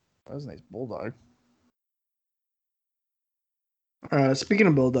 That was a nice bulldog. Speaking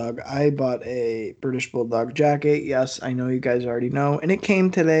of bulldog, I bought a British Bulldog jacket. Yes, I know you guys already know, and it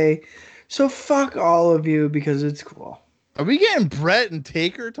came today. So fuck all of you because it's cool. Are we getting Brett and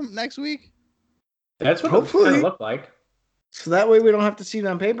Taker next week? That's what Hopefully. it kind of looked like. So that way we don't have to see it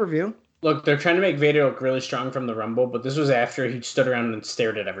on pay-per-view. Look, they're trying to make Vader look really strong from the Rumble, but this was after he stood around and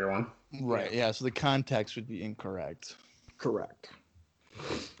stared at everyone. Right. Yeah. So the context would be incorrect. Correct.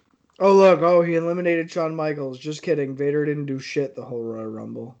 Oh, look. Oh, he eliminated Shawn Michaels. Just kidding. Vader didn't do shit the whole Royal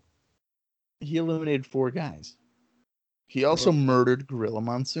Rumble. He eliminated 4 guys. He also murdered Gorilla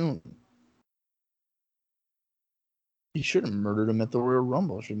Monsoon. He should have murdered him at the Royal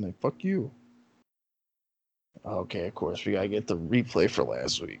Rumble. Should have been like, fuck you. Okay, of course, we gotta get the replay for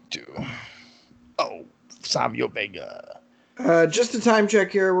last week, too. Oh, Savio Vega. Just a time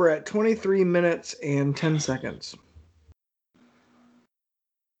check here. We're at 23 minutes and 10 seconds.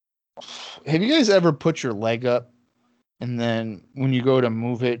 Have you guys ever put your leg up and then when you go to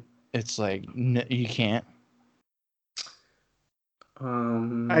move it, it's like you can't?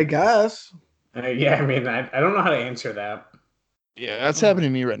 I guess. Yeah, I mean, I don't know how to answer that. Yeah, that's happening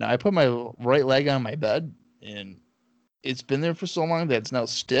to me right now. I put my right leg on my bed and it's been there for so long that it's now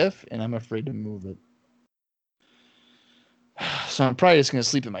stiff and I'm afraid to move it. So I'm probably just going to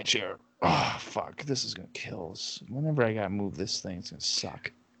sleep in my chair. Oh, fuck. This is going to kill us. Whenever I got to move this thing, it's going to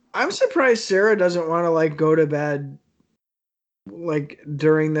suck. I'm surprised Sarah doesn't want to like go to bed like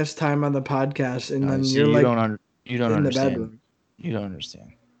during this time on the podcast, and then See, you're like you don't in understand. the bedroom. You don't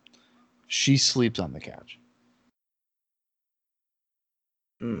understand. She sleeps on the couch.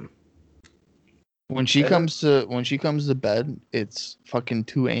 Mm. When she comes to bed, it's fucking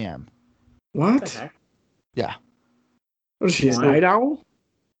 2 a.m. What What? the heck? Yeah. What is she, a Wow. night owl?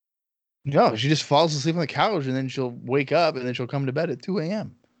 No, she just falls asleep on the couch and then she'll wake up and then she'll come to bed at 2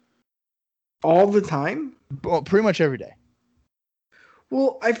 a.m. All the time? Well, pretty much every day.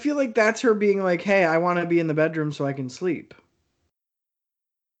 Well, I feel like that's her being like, hey, I want to be in the bedroom so I can sleep.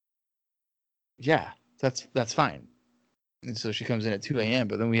 Yeah, that's fine. And so she comes in at 2 a.m.,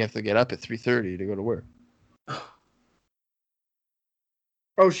 but then we have to get up at 3:30 to go to work.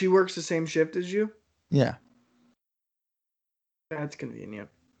 Oh, she works the same shift as you? Yeah. That's convenient.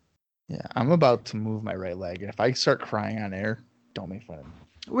 Yeah, I'm about to move my right leg. And if I start crying on air, don't make fun of me.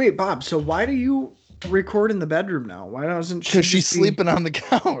 Wait, Bob, so why do you record in the bedroom now? Why doesn't she? Because she's just be- sleeping on the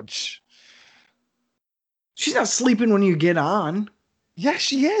couch. She's not sleeping when you get on. Yeah,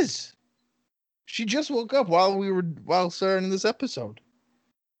 she is. She just woke up while starting this episode.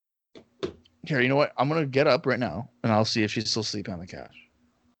 Here, you know what? I'm gonna get up right now and I'll see if she's still sleeping on the couch.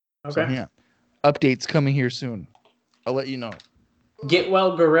 Okay. So, yeah. Updates coming here soon. I'll let you know. Get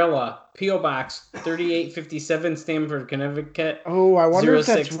Well Gorilla, P.O. Box 3857, Stamford, Connecticut. Oh, I wonder if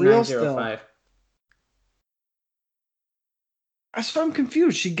that's real still. 06905. So I'm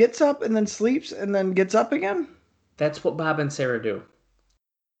confused. She gets up and then sleeps and then gets up again? That's what Bob and Sarah do.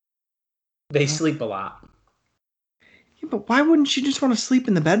 They sleep a lot. Yeah, but why wouldn't she just want to sleep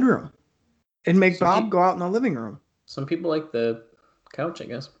in the bedroom and make So Bob he- go out in the living room? Some people like the couch, I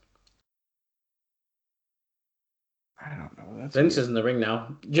guess. I don't know. That's Vince weird. is in the ring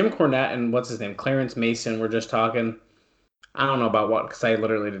now. Jim Cornette and what's his name? Clarence Mason were just talking. I don't know about what because I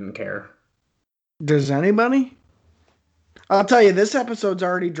literally didn't care. Does anybody? I'll tell you, this episode's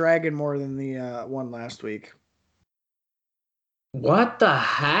already dragging more than the one last week. What the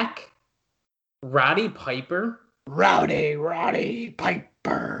heck? Roddy Piper? Rowdy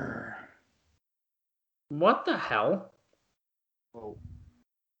Piper. What the hell? Oh.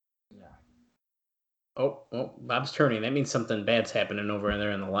 Yeah. Oh, Bob's turning. That means something bad's happening over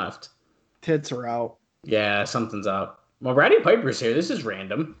there on the left. Tits are out. Yeah, something's up. Well, Roddy Piper's here. This is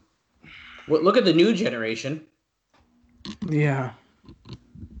random. Look at the new generation. Yeah.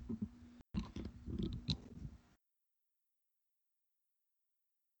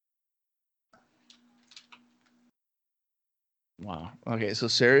 Wow. Okay, so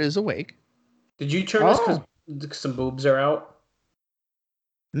Sarah is awake. Did you turn this because some boobs are out?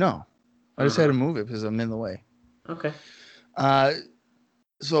 No. I just had to move it because I'm in the way. Okay.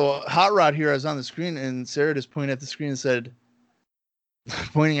 So Hot Rod here, I was on the screen and Sarah just pointed at the screen and said,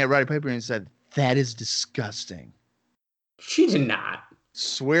 pointing at Roddy Piper and said, "That is disgusting." She did not.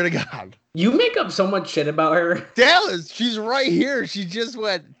 Swear to God. You make up so much shit about her. Dallas, she's right here. She just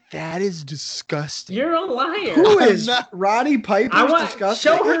went, "That is disgusting." You're a liar. Who I'm is not- Roddy Piper's I want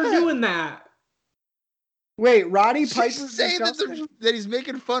disgusting? show her doing that. Wait, Roddy She's Piper's saying disgusting? that he's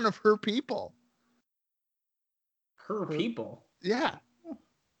making fun of her people. Her people. Yeah.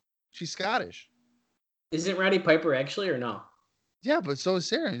 She's Scottish. Isn't Roddy Piper actually or no? Yeah, but so is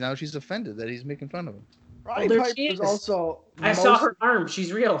Sarah. Now she's offended that he's making fun of him. Roddy Well, there she Piper's is. also I saw her arm.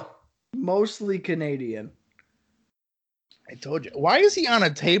 She's real. mostly Canadian. I told you. Why is he on a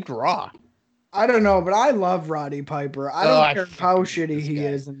taped Raw? I don't know, but I love Roddy Piper. I Oh, don't I care how fucking hate shitty this he guy.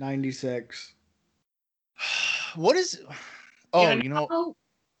 is in '96. What is? Oh, Yeah, you know, no.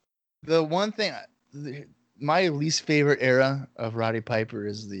 the one thing, my least favorite era of Roddy Piper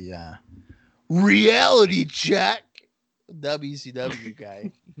is the reality check WCW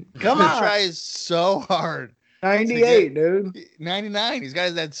guy. Come He on, tries so hard to '98, get dude. 99. He's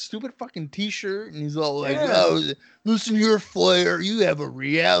got that stupid fucking T-shirt, and he's all like, Yeah. "Oh, listen to your Flair. You have a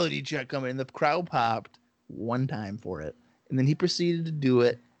reality check coming." And the crowd popped one time for it, and then he proceeded to do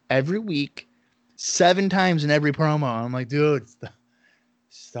it every week, 7 times in every promo. I'm like, dude,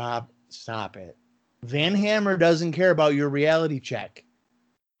 stop it. Van Hammer doesn't care about your reality check.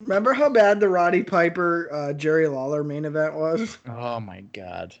 Remember how bad the Roddy Piper Jerry Lawler main event was? Oh my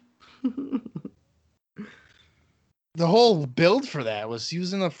god. The whole build for that was he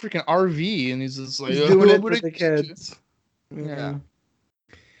was in a freaking RV and he's just like, He's "Oh, doing I'm it gonna with the get you." kids. Yeah.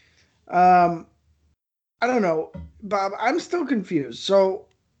 I don't know, Bob. I'm still confused. So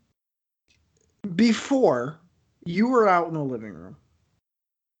before you were out in the living room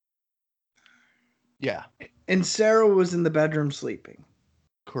Yeah, and Sarah was in the bedroom sleeping.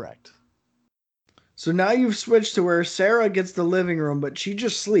 correct. So now you've switched to where Sarah gets the living room, but she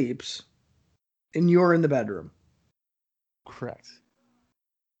just sleeps and you're in the bedroom. Correct.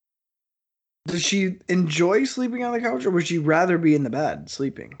 Does she enjoy sleeping on the couch or would she rather be in the bed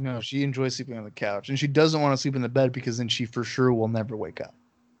sleeping? No, she enjoys sleeping on the couch and she doesn't want to sleep in the bed because then she for sure will never wake up.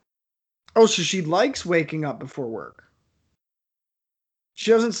 Oh, so she likes waking up before work.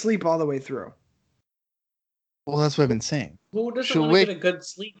 She doesn't sleep all the way through. Well, that's what I've been saying. Who doesn't She'll want to wake- get a good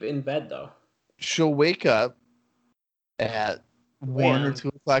sleep in bed though? She'll wake up at 1 or Yeah. 2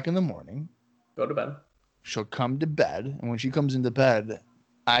 o'clock in the morning. Go to bed. She'll come to bed, and when she comes into bed,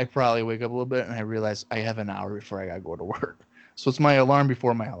 I probably wake up a little bit and I realize I have an hour before I gotta go to work. So it's my alarm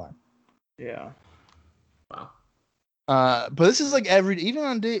before my alarm. Yeah. Wow. But this is like even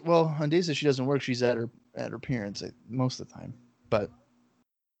on days that she doesn't work, she's at her parents most of the time. But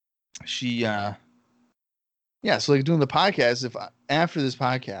she so like doing the podcast, after this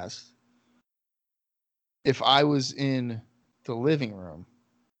podcast, if I was in the living room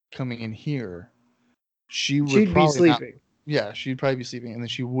coming in here, she'd She'd be probably not- sleeping. yeah, she'd probably be sleeping and then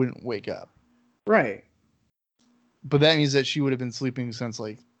she wouldn't wake up. Right. But that means that she would have been sleeping since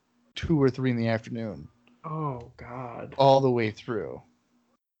like 2 or 3 in the afternoon, Oh, God. all the way through.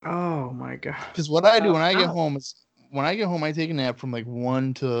 Oh, my God. Because what I do when I get Ow. home is I take a nap from like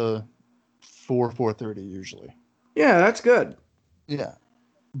 1 to 4:30 usually. Yeah, that's good. Yeah,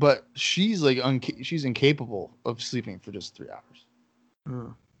 but she's like she's incapable of sleeping for just 3 hours.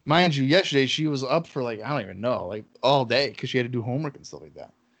 Hmm. Mind you, yesterday she was up for like I don't even know, like all day because she had to do homework and stuff like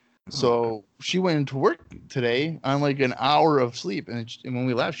that. So she went into work today on like an hour of sleep, and when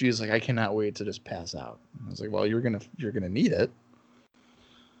we left, she was like, "I cannot wait to just pass out." And I was like, "Well, you're gonna need it."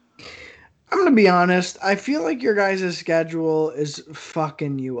 I'm going to be honest. I feel like your guys' schedule is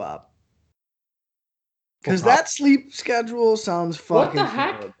fucking you up. Because Well, that sleep schedule sounds What fucking the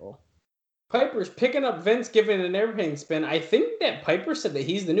heck? terrible. Piper's picking up Vince, giving an airplane spin. I think that Piper said that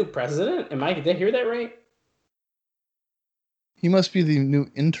he's the new president. Did I hear that right? He must be the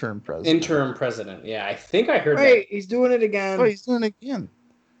new interim president. Interim president. Yeah, I think I heard Right, he's doing it again. Oh, he's doing it again.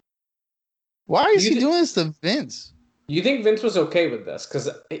 Why is he doing this to Vince? that. You think Vince was okay with this? Because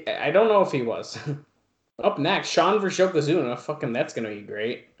I don't know if he was. Up next, Sean versus Yokozuna. Fucking, that's gonna be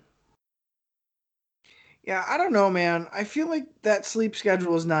great. Yeah, I don't know, man. I feel like that sleep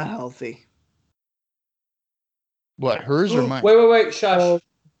schedule is not healthy. What, hers or mine? Wait, shush. Oh.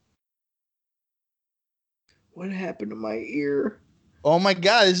 What happened to my ear? Oh my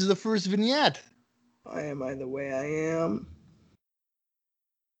god, this is the first vignette. Why am I the way I am?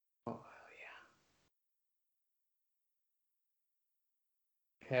 Oh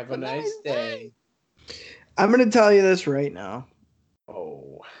yeah. Have a nice day. I'm going to tell you this right now.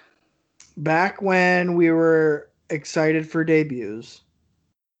 Oh. Back when we were excited for debuts,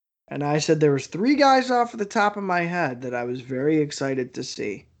 and I said there was 3 guys off the top of my head that I was very excited to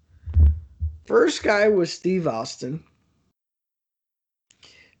see. First guy was Steve Austin.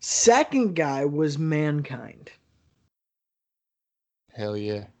 Second guy was Mankind. Hell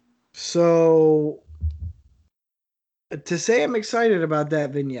yeah. So to say I'm excited about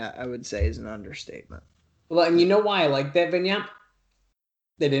that vignette, I would say is an understatement. Well, and you know why I like that vignette?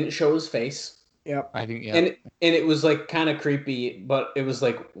 They didn't show his face. Yep. I think, yeah. And it was like kind of creepy, but it was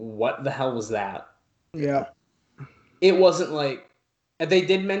like, what the hell was that? Yep. It wasn't like they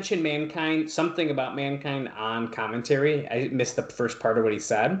did mention something about Mankind on commentary. I missed the first part of what he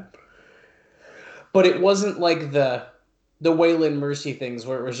said. But it wasn't like the the Waylon Mercy things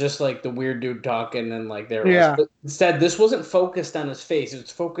where it was just like the weird dude talking and like there Yeah. was. But instead, this wasn't focused on his face. It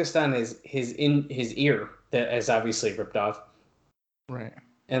was focused on his ear that is obviously ripped off. Right.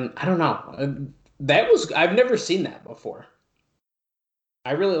 And I don't know. That was I've never seen that before.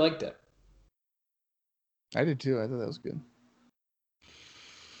 I really liked it. I did too. I thought that was good.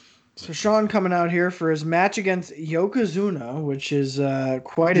 So Sean coming out here for his match against Yokozuna, which is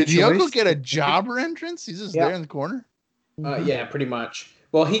quite Did a choice. Yoko get a jobber entrance? He's just Yeah. there in the corner. Yeah, pretty much.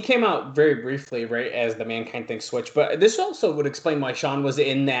 Well, he came out very briefly, right, as the Mankind Thing switch. But this also would explain why Sean was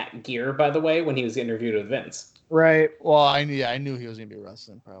in that gear, by the way, when he was interviewed with Vince. Right. Well, I knew he was gonna be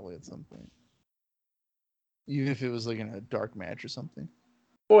wrestling probably at some point, even if it was like in a dark match or something.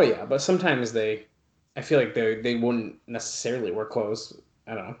 Oh yeah, but sometimes I feel like they wouldn't necessarily wear clothes.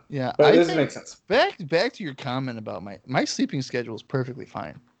 I don't know. Yeah, But I this think makes sense. back to your comment about my sleeping schedule is perfectly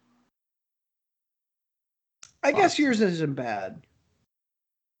fine. I guess yours isn't bad.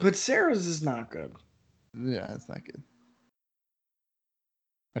 But Sarah's is not good. Yeah, it's not good.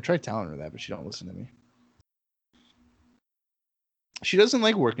 I tried telling her that, but she don't listen to me. She doesn't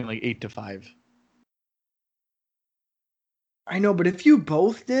like working like 8 to 5. I know, but if you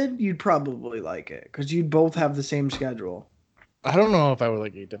both did, you'd probably like it because you'd both have the same schedule. I don't know if I would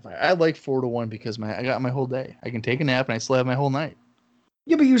like 8 to 5. I like 4 to 1 because I got my whole day. I can take a nap and I still have my whole night.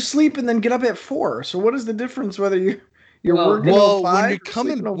 Yeah, but you sleep and then get up at 4. So what is the difference whether you're Well, working till 5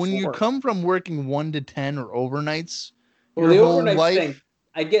 when you or 4? come from working 1 to 10 or overnights, Well, your the whole overnight life. thing,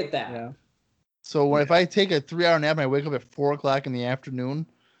 I get that. Yeah. So if I take a 3-hour nap and I wake up at 4 o'clock in the afternoon,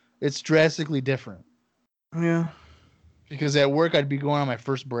 it's drastically different. Yeah. Because at work I'd be going on my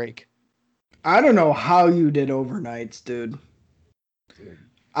first break. I don't know how you did overnights, dude.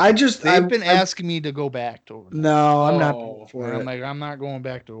 They've been asking me to go back to overnights. No, I'm not Oh, built for And it. I'm like, I'm not going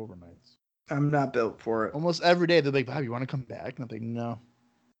back to overnights. I'm not built for it. Almost every day they're like, Bob, you want to come back? And I'm like, no,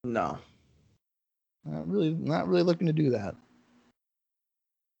 No. not really looking to do that.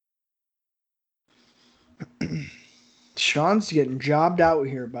 Sean's getting jobbed out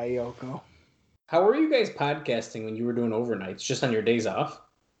here by Yoko. How were you guys podcasting when you were doing overnights? Just on your days off?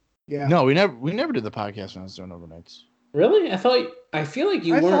 Yeah. No, we never did the podcast when I was doing overnights. Really? I feel like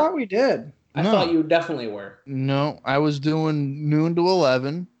you I weren't. thought we did. I No. thought you definitely were. No, I was doing noon to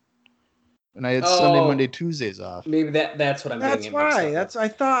 11, and I had Sunday, Oh. Monday, Tuesdays off. Maybe that's what I'm That's getting mixed why. up with. I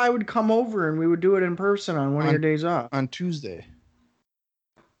thought I would come over and we would do it in person on one of your days off. On Tuesday.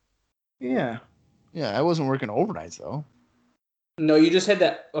 Yeah. Yeah, I wasn't working overnights though. No, you just had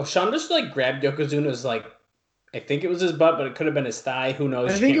that. Oh, Sean just like grabbed Yokozuna's like, I think it was his butt, but it could have been his thigh. Who knows?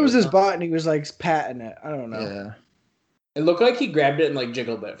 I You think can't it was his really tell. butt and he was like patting it. I don't know. Yeah. It looked like he grabbed it and like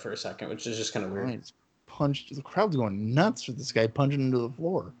jiggled it for a second, which is just kind of weird. Right. Punched. The crowd's going nuts for this guy punching into the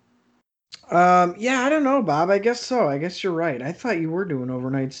floor. Yeah, I don't know, Bob. I guess so. I guess you're right. I thought you were doing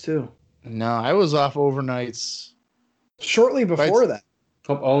overnights too. No, I was off overnights. Shortly before that.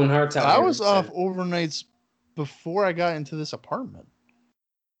 Hope Owen Hart's out I here was and off said, overnights before I got into this apartment.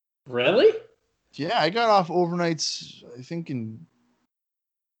 Really? Yeah, I got off overnights, I think in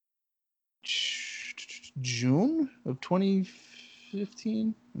June of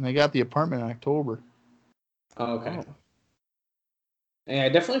 2015, and I got the apartment in October. Oh, okay. Yeah, I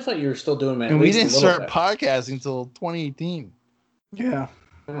definitely thought you were still doing that. And we didn't start podcasting until 2018. Yeah.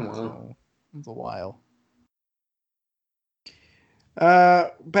 Oh, wow. So it's a while.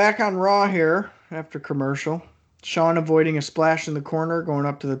 Back on Raw here after commercial. Sean avoiding a splash in the corner, going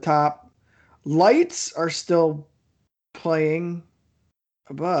up to the top. Lights are still playing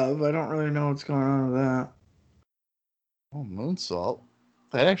above. I don't really know what's going on with that. Oh, moonsault.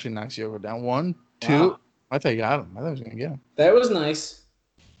 That actually knocks you over down. 1, 2. Wow. I thought you got him. I thought I was going to get him. That was nice.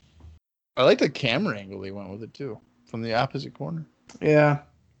 I like the camera angle they went with it, too. From the opposite corner. Yeah.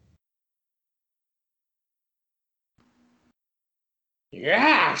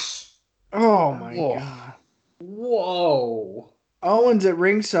 Yes! Oh my Whoa. god. Whoa. Owens at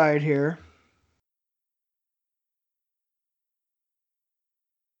ringside here.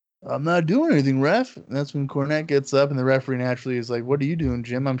 I'm not doing anything, ref. And that's when Cornette gets up, and the referee naturally is like, what are you doing,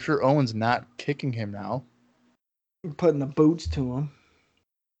 Jim? I'm sure Owen's not kicking him now. Putting the boots to him.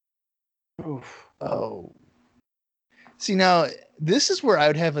 Oof. Oh. See, now, this is where I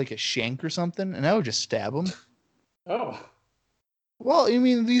would have like a shank or something, and I would just stab him. Oh. Well, I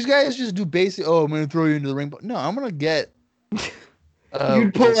mean, these guys just do basic, I'm going to throw you into the ring. But no, I'm going to get...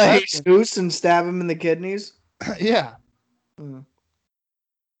 You'd pull a Jesus and stab him in the kidneys? Yeah. Mm.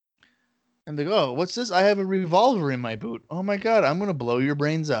 And they go, oh, what's this? I have a revolver in my boot. Oh my god, I'm going to blow your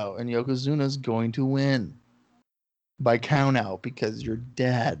brains out. And Yokozuna's going to win. By count out, because you're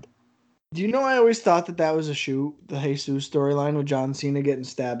dead. Do you know I always thought that was a shoot, the Jesus storyline with John Cena getting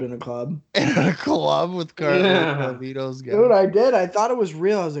stabbed in a club? In a club with Yeah. Carlito's guy. Dude, I did. I thought it was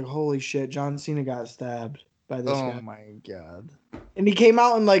real. I was like, holy shit, John Cena got stabbed by this Oh guy. my god. And he came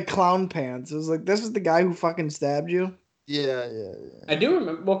out in like clown pants. It was like, this is the guy who fucking stabbed you? Yeah. I do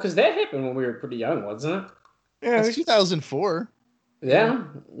remember. Well, because that happened when we were pretty young, wasn't it? Yeah, It's 2004. Yeah,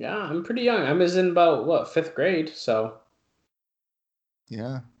 I'm pretty young. I was in about what 5th grade, so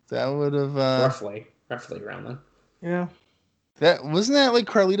Yeah. That would have roughly around then. yeah. that wasn't that like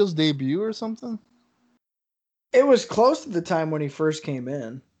Carlito's debut or something? It was close to the time when he first came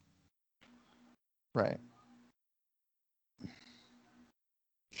in. Right.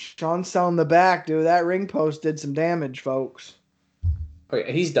 Sean's selling the back, dude. That ring post did some damage, folks. Oh,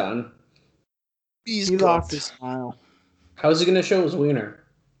 yeah, he's done. He's He lost cooked. his smile. How's he gonna show his wiener?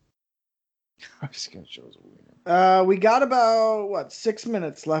 I'm just gonna show us a winner. We got about 6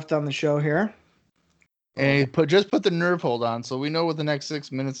 minutes left on the show here. And he just put the nerve hold on, so we know what the next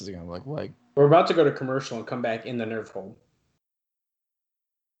 6 minutes is gonna look like. We're about to go to commercial and come back in the nerve hold.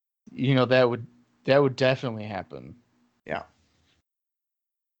 You know that would definitely happen. Yeah.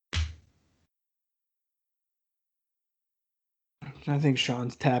 I think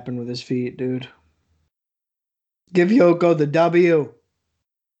Sean's tapping with his feet, dude. Give Yoko the W.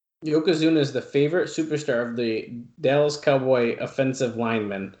 Yokozuna is the favorite superstar of the Dallas Cowboy offensive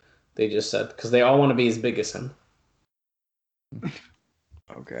linemen. They just said because they all want to be as big as him.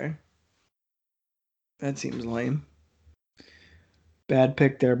 Okay. That seems lame. Bad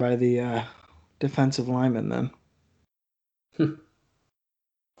pick there by the defensive lineman then.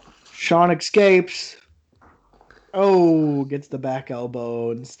 Sean escapes. Oh, gets the back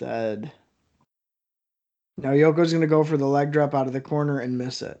elbow instead. Now Yoko's going to go for the leg drop out of the corner and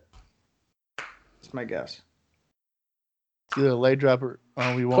miss it. That's my guess. It's either a leg drop or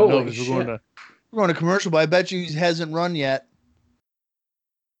we won't Holy know because shit. we're going to commercial, but I bet you he hasn't run yet.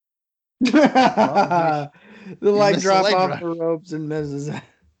 The leg missed the drop leg off drop. the ropes and misses it.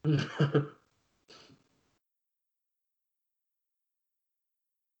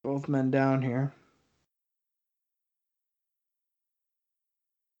 Both men down here.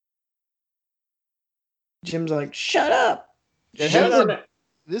 Jim's like, shut up.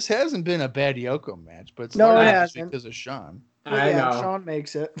 This hasn't been a bad Yoko match, but it's No, largely it just hasn't. because of Sean. But I yeah, know. Sean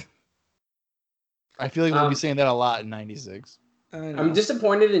makes it. I feel like we'll be Um, saying that a lot in '96. I know. I'm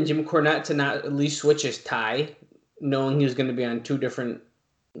disappointed in Jim Cornette to not at least switch his tie, knowing he was going to be on 2 different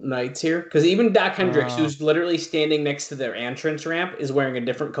nights here. Because even Doc Hendricks, who's literally standing next to their entrance ramp, is wearing a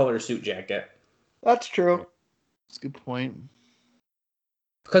different color suit jacket. That's true. That's a good point.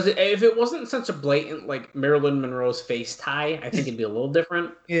 Because if it wasn't such a blatant like Marilyn Monroe's face tie, I think it'd be a little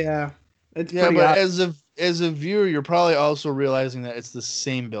different. Yeah. It's Yeah, pretty but obvious, as a viewer, you're probably also realizing that it's the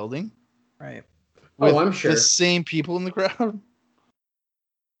same building right? with I'm sure. the same people in the crowd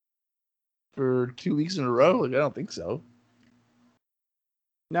for 2 weeks in a row. Like, I don't think so.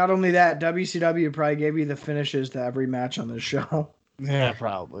 Not only that, WCW probably gave you the finishes to every match on the show. Yeah,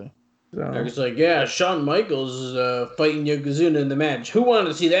 probably. I So, was like, yeah, Shawn Michaels is fighting Yokozuna in the match. Who wanted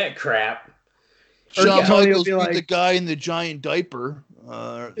to see that crap? Or, Shawn yeah, Tony will Michaels be beat like- the guy in the giant diaper.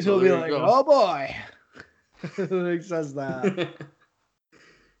 So he'll be there you like, go. oh boy. He says that.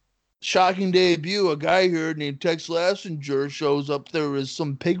 Shocking debut. A guy here named Tex Lassinger shows up there as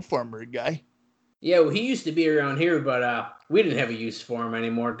some pig farmer guy. Yeah, well, he used to be around here, but we didn't have a use for him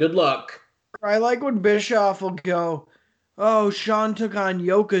anymore. Good luck. I like when Bischoff will go, oh, Sean took on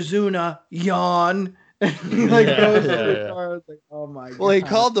Yokozuna, yawn. And he like Yeah, goes to yeah, the yeah. car. It's like, oh my god. Well, he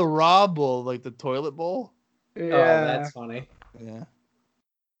called the Raw Bowl like the toilet bowl. Yeah. Oh, that's funny. Yeah.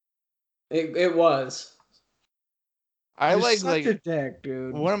 It was. I You're like such a dick,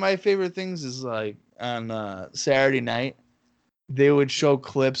 dude. one of my favorite things is like on Saturday night, they would show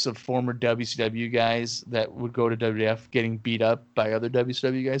clips of former WCW guys that would go to WWF getting beat up by other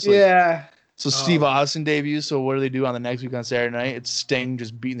WCW guys. Like, Yeah. So Steve Austin debuts. So what do they do on the next week on Saturday night? It's Sting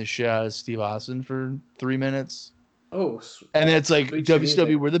just beating the shit out of Steve Austin for 3 minutes. Oh, And then it's like Sweet WCW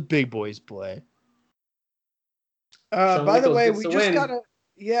music. where the big boys play. Shawn By the Michaels way, gets we the just win.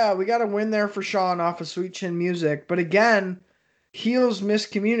 got a win there for Sean off of Sweet Chin Music. But again, heels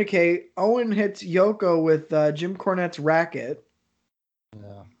miscommunicate. Owen hits Yoko with Jim Cornette's racket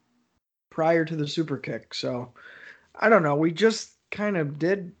Yeah. prior to the super kick. So I don't know. We just kind of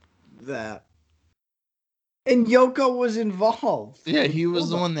did that. And Yoko was involved. Yeah, he was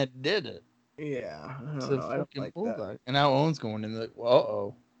the one that did it. Yeah. I It's don't a know. I don't fucking like bulldog. that. And now Owen's going in like,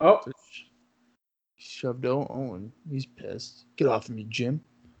 uh-oh. Oh, Shoved Owen. He's pissed. Get off of me, Jim.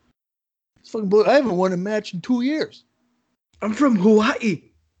 It's fucking bull. I haven't won a match in 2 years. I'm from Hawaii.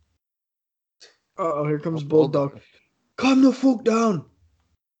 Uh-oh, here comes Oh, Bulldog. Calm the fuck down.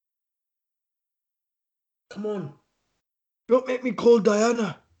 Come on. Don't make me call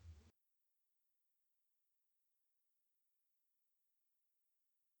Diana.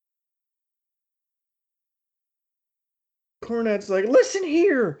 Cornette's like, listen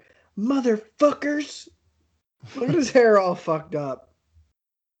here, motherfuckers. Look at his hair all fucked up.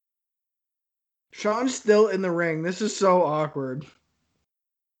 Sean's still in the ring. This is so awkward.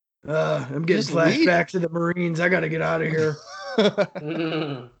 I'm getting Just leave. flashbacks to the Marines. I gotta get out of here.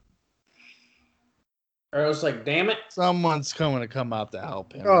 Or I was like, damn it. Someone's coming to come out to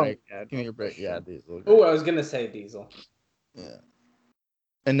help him, Oh, right? yeah, Give me a break. Yeah, Diesel. Oh, I was gonna say Diesel. Yeah.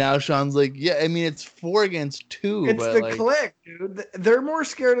 And now Sean's like, yeah, I mean, it's 4 against 2, It's but the like, clique, dude. They're more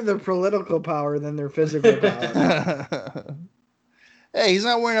scared of their political power than their physical power. hey, he's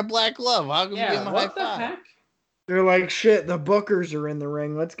not wearing a black glove. How can we give him Yeah, a what high the five? heck? They're like, shit, the Bookers are in the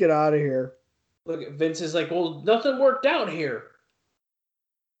ring. Let's get out of here. Look, Vince is like, well, nothing worked out here.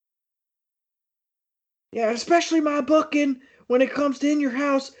 Yeah, especially my booking when it comes to In Your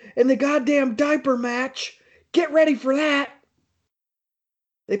House and the goddamn diaper match. Get ready for that.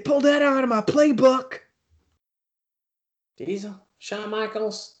 They pulled that out of my playbook. Diesel, Shawn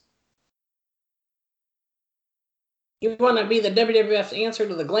Michaels. You want to be the WWF's answer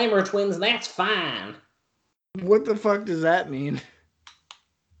to the Glamour Twins? That's fine. What the fuck does that mean?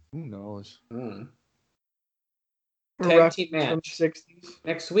 Who knows? Hmm. A Tag ref team from match. the 60s.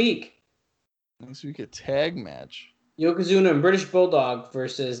 Next week, Next week, a tag match. Yokozuna and British Bulldog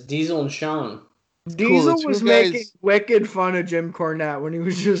versus Diesel and Shawn. Diesel the was two making guys- wicked fun of Jim Cornette when he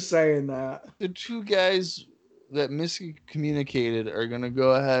was just saying that. The 2 guys that miscommunicated are going to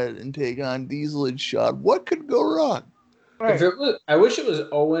go ahead and take on Diesel and Shawn. What could go wrong? If it was, I wish it was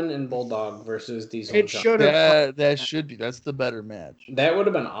Owen and Bulldog versus Diesel It and Shawn. should have. That should be. That's the better match. That would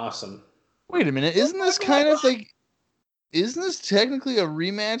have been awesome. Wait a minute. Isn't this kind of like... Isn't this technically a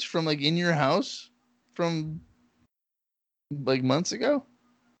rematch from like In Your House from like months ago?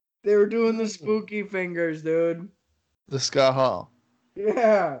 They were doing the spooky fingers, dude. The Scott Hall.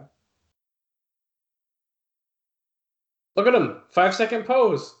 Yeah. Look at him. 5-second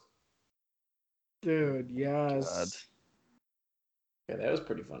pose. Dude, yes. God. Yeah, that was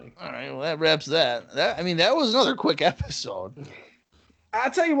pretty funny. All right, well that wraps that. That was another quick episode. I'll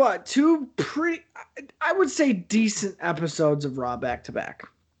tell you what, 2 pretty, I would say decent episodes of Raw back to back.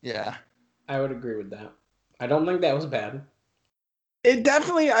 Yeah. I would agree with that. I don't think that was bad. It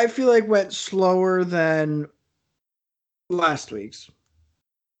definitely, I feel like, went slower than last week's,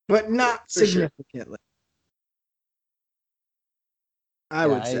 but not For sure. significantly. I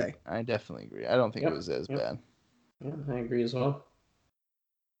would say. I definitely agree. I don't think Yep, it was as yep. bad. Yeah, I agree as well.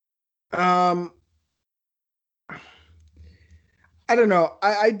 I don't know.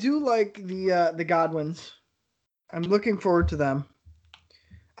 I do like the Godwins. I'm looking forward to them.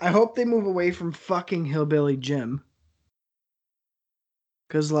 I hope they move away from fucking Hillbilly Jim.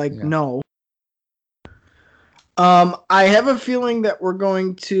 Cause Yeah. no. I have a feeling that we're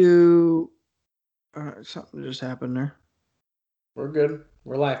going to. Something just happened there. We're good.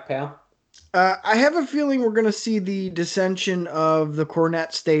 We're live, pal. I have a feeling we're going to see the dissension of the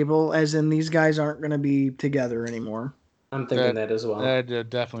Cornette stable, as in these guys aren't going to be together anymore. I'm thinking that as well. That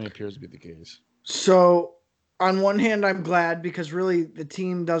definitely appears to be the case. So, on one hand, I'm glad because really the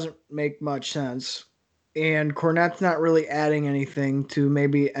team doesn't make much sense. And Cornette's not really adding anything to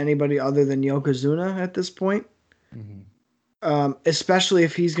maybe anybody other than Yokozuna at this point. Mm-hmm. Especially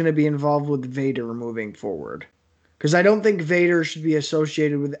if he's going to be involved with Vader moving forward. Because I don't think Vader should be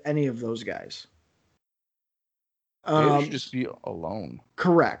associated with any of those guys. Vader should just be alone.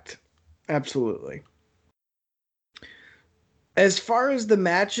 Correct. Absolutely. As far as the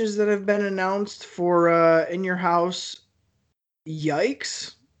matches that have been announced for In Your House,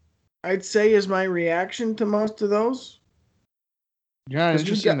 yikes, I'd say is my reaction to most of those. You're not 'Cause we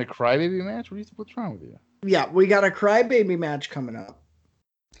interested in the Crybaby match? What's wrong with you? Yeah, we got a Crybaby match coming up.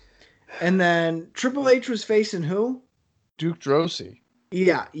 And then Triple H was facing who? Duke Drosy.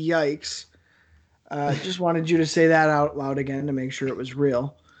 Yeah, yikes. Just wanted you to say that out loud again to make sure it was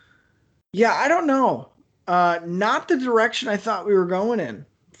real. Yeah, I don't know. Not the direction I thought we were going in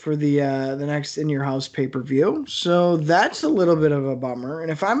for the next In Your House pay-per-view. So that's a little bit of a bummer.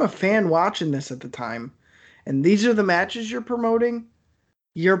 And if I'm a fan watching this at the time, and these are the matches you're promoting,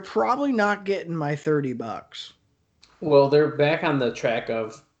 you're probably not getting my $30. Well, they're back on the track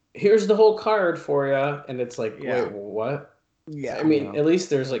of here's the whole card for you, and it's like, Yeah. wait, what? Yeah. I mean, at least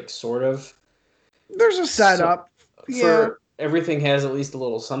there's like sort of There's a setup. for everything has at least a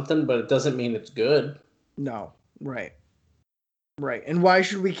little something, but it doesn't mean it's good. No. Right. Right. And why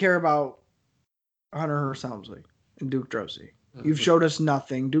should we care about Hunter Hearst Helmsley and Duke Drosy. You've showed us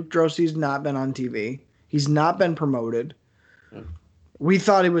nothing. Duke Drosy's not been on TV. He's not been promoted. We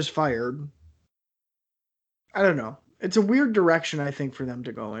thought he was fired. I don't know. It's a weird direction, I think, for them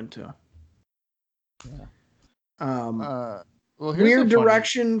to go into. Yeah. Well, here's weird the funny-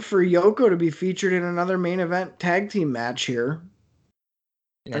 direction for Yoko to be featured in another main event tag team match here.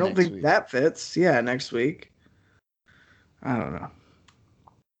 Yeah, I don't next think week. that fits. Yeah, next week. I don't know.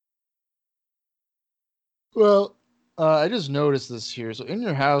 Well, I just noticed this here. So, In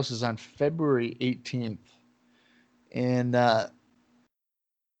Your House is on February 18th, and there's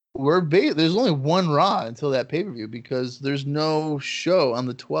only one Raw until that pay-per-view because there's no show on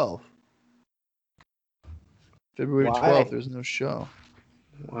the 12th. February Why? 12th, there's no show.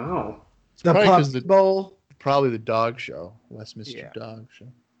 Wow. The Probably 'cause Pup Bowl. Probably the dog show, Westminster Yeah. Dog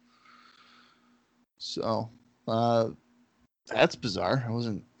Show. So, that's bizarre. I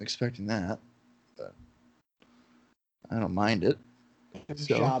wasn't expecting that, but I don't mind it.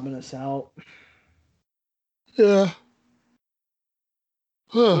 So- Jobbing us out. Yeah.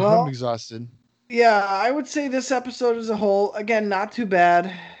 Well- I'm exhausted. Yeah, I would say this episode as a whole, again, not too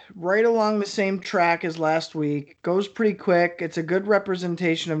bad. Right along the same track as last week. Goes pretty quick. It's a good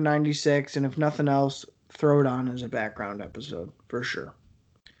representation of 96, and if nothing else, throw it on as a background episode, for sure.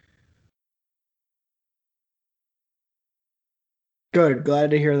 Good.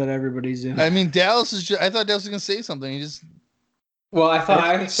 Glad to hear that everybody's in. I mean, Dallas is I thought Dallas was going to say something. He just... Well, I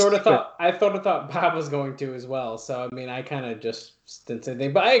That's sort of stupid. thought Bob was going to as well. So I mean, I kind of just didn't say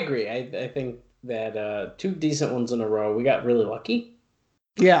anything. But I agree. I think that two decent ones in a row. We got really lucky.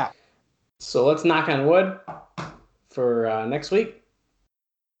 Yeah. So let's knock on wood for next week.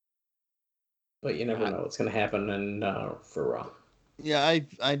 But you never know what's going to happen for Raw. Yeah, I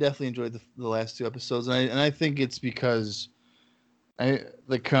definitely enjoyed the last two episodes, and I think it's because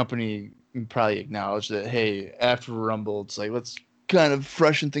the company probably acknowledged that, hey, after Rumble, it's like, let's kind of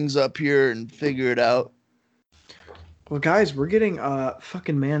freshen things up here and figure it out. Well, guys, we're getting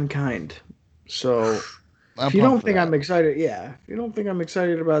fucking Mankind. So if you pumped don't for think that. I'm excited, if you don't think I'm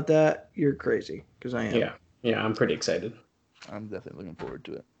excited about that, you're crazy. Because I am. Yeah, I'm pretty excited. I'm definitely looking forward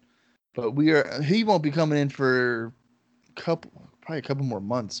to it. But he won't be coming in for probably a couple more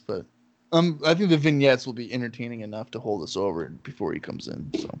months, but I think the vignettes will be entertaining enough to hold us over before he comes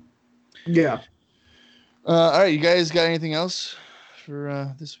in. So Yeah. all right, you guys got anything else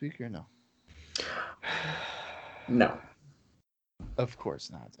for this week or no? No. Of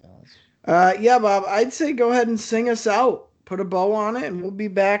course not, Alex. Yeah, Bob, I'd say go ahead and sing us out. Put a bow on it, and we'll be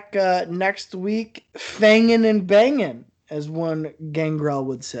back next week, fangin' and bangin', as one Gangrel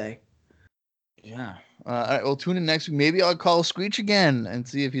would say. Yeah. All right, well, tune in next week. Maybe I'll call Screech again and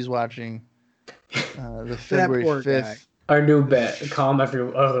see if he's watching the February poor 5th. guy. Our new bet. Call him every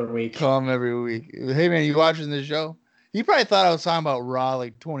other week. Call him every week. Hey, man, you watching this show? He probably thought I was talking about Raw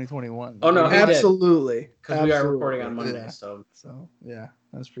like 2021. Oh, no, he did. Absolutely. Because we are Absolutely. recording on Monday. Yeah. So Yeah,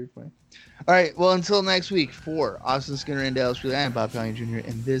 that's pretty funny. All right, well, until next week, for Austin Skinner and Dallas Greeley, I'm Bob Pally Jr.,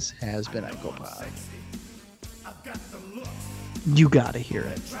 and this has been IcoPod. You gotta hear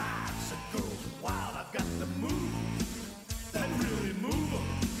it.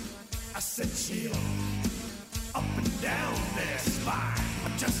 Chill up and down their spine.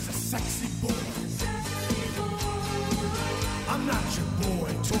 I'm just a sexy boy. I'm not your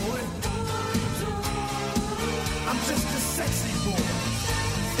boy toy. I'm just a sexy boy.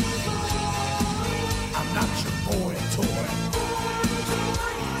 I'm not your boy toy.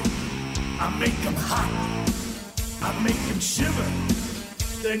 I make them hot. I make them shiver.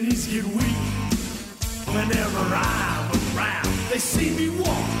 Their knees get weak whenever I'm around. They see me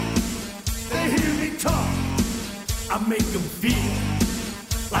walk. They hear me talk. I make them feel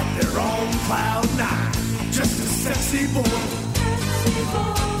like they're on cloud nine. I'm just a sexy boy.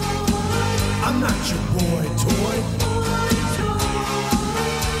 I'm not your boy toy.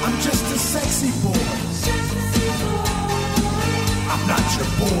 I'm just a sexy boy. I'm not your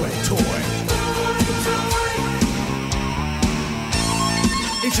boy toy.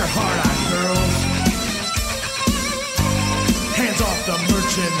 Eat your heart out, girls. Hands off the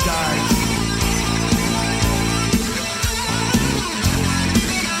merchandise.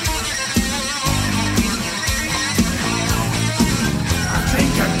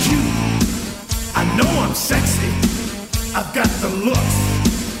 I'm cute. I know I'm sexy. I've got the looks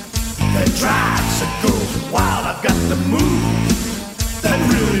that drives a girl wild. I've got the moves that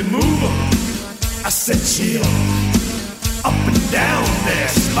really move them. I said chill up and down their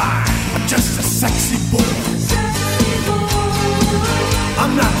spine. I'm just a sexy boy.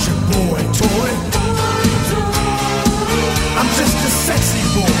 I'm not your boy toy. I'm just a sexy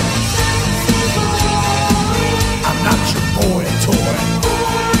boy.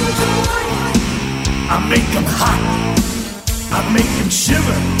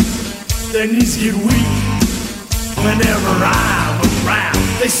 shiver, their knees get weak. Whenever I'm around,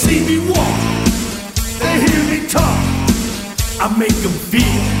 they see me walk, they hear me talk. I make them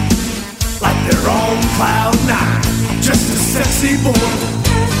feel like they're on cloud nine. Just a sexy boy.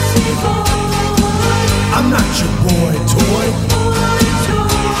 I'm not your boy toy.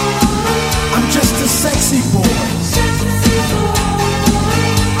 I'm just a sexy boy.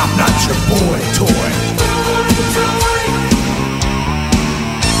 I'm not your boy toy.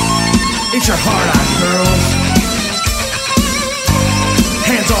 Eat your heart out, girls.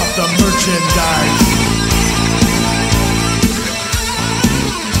 Hands off the merchandise.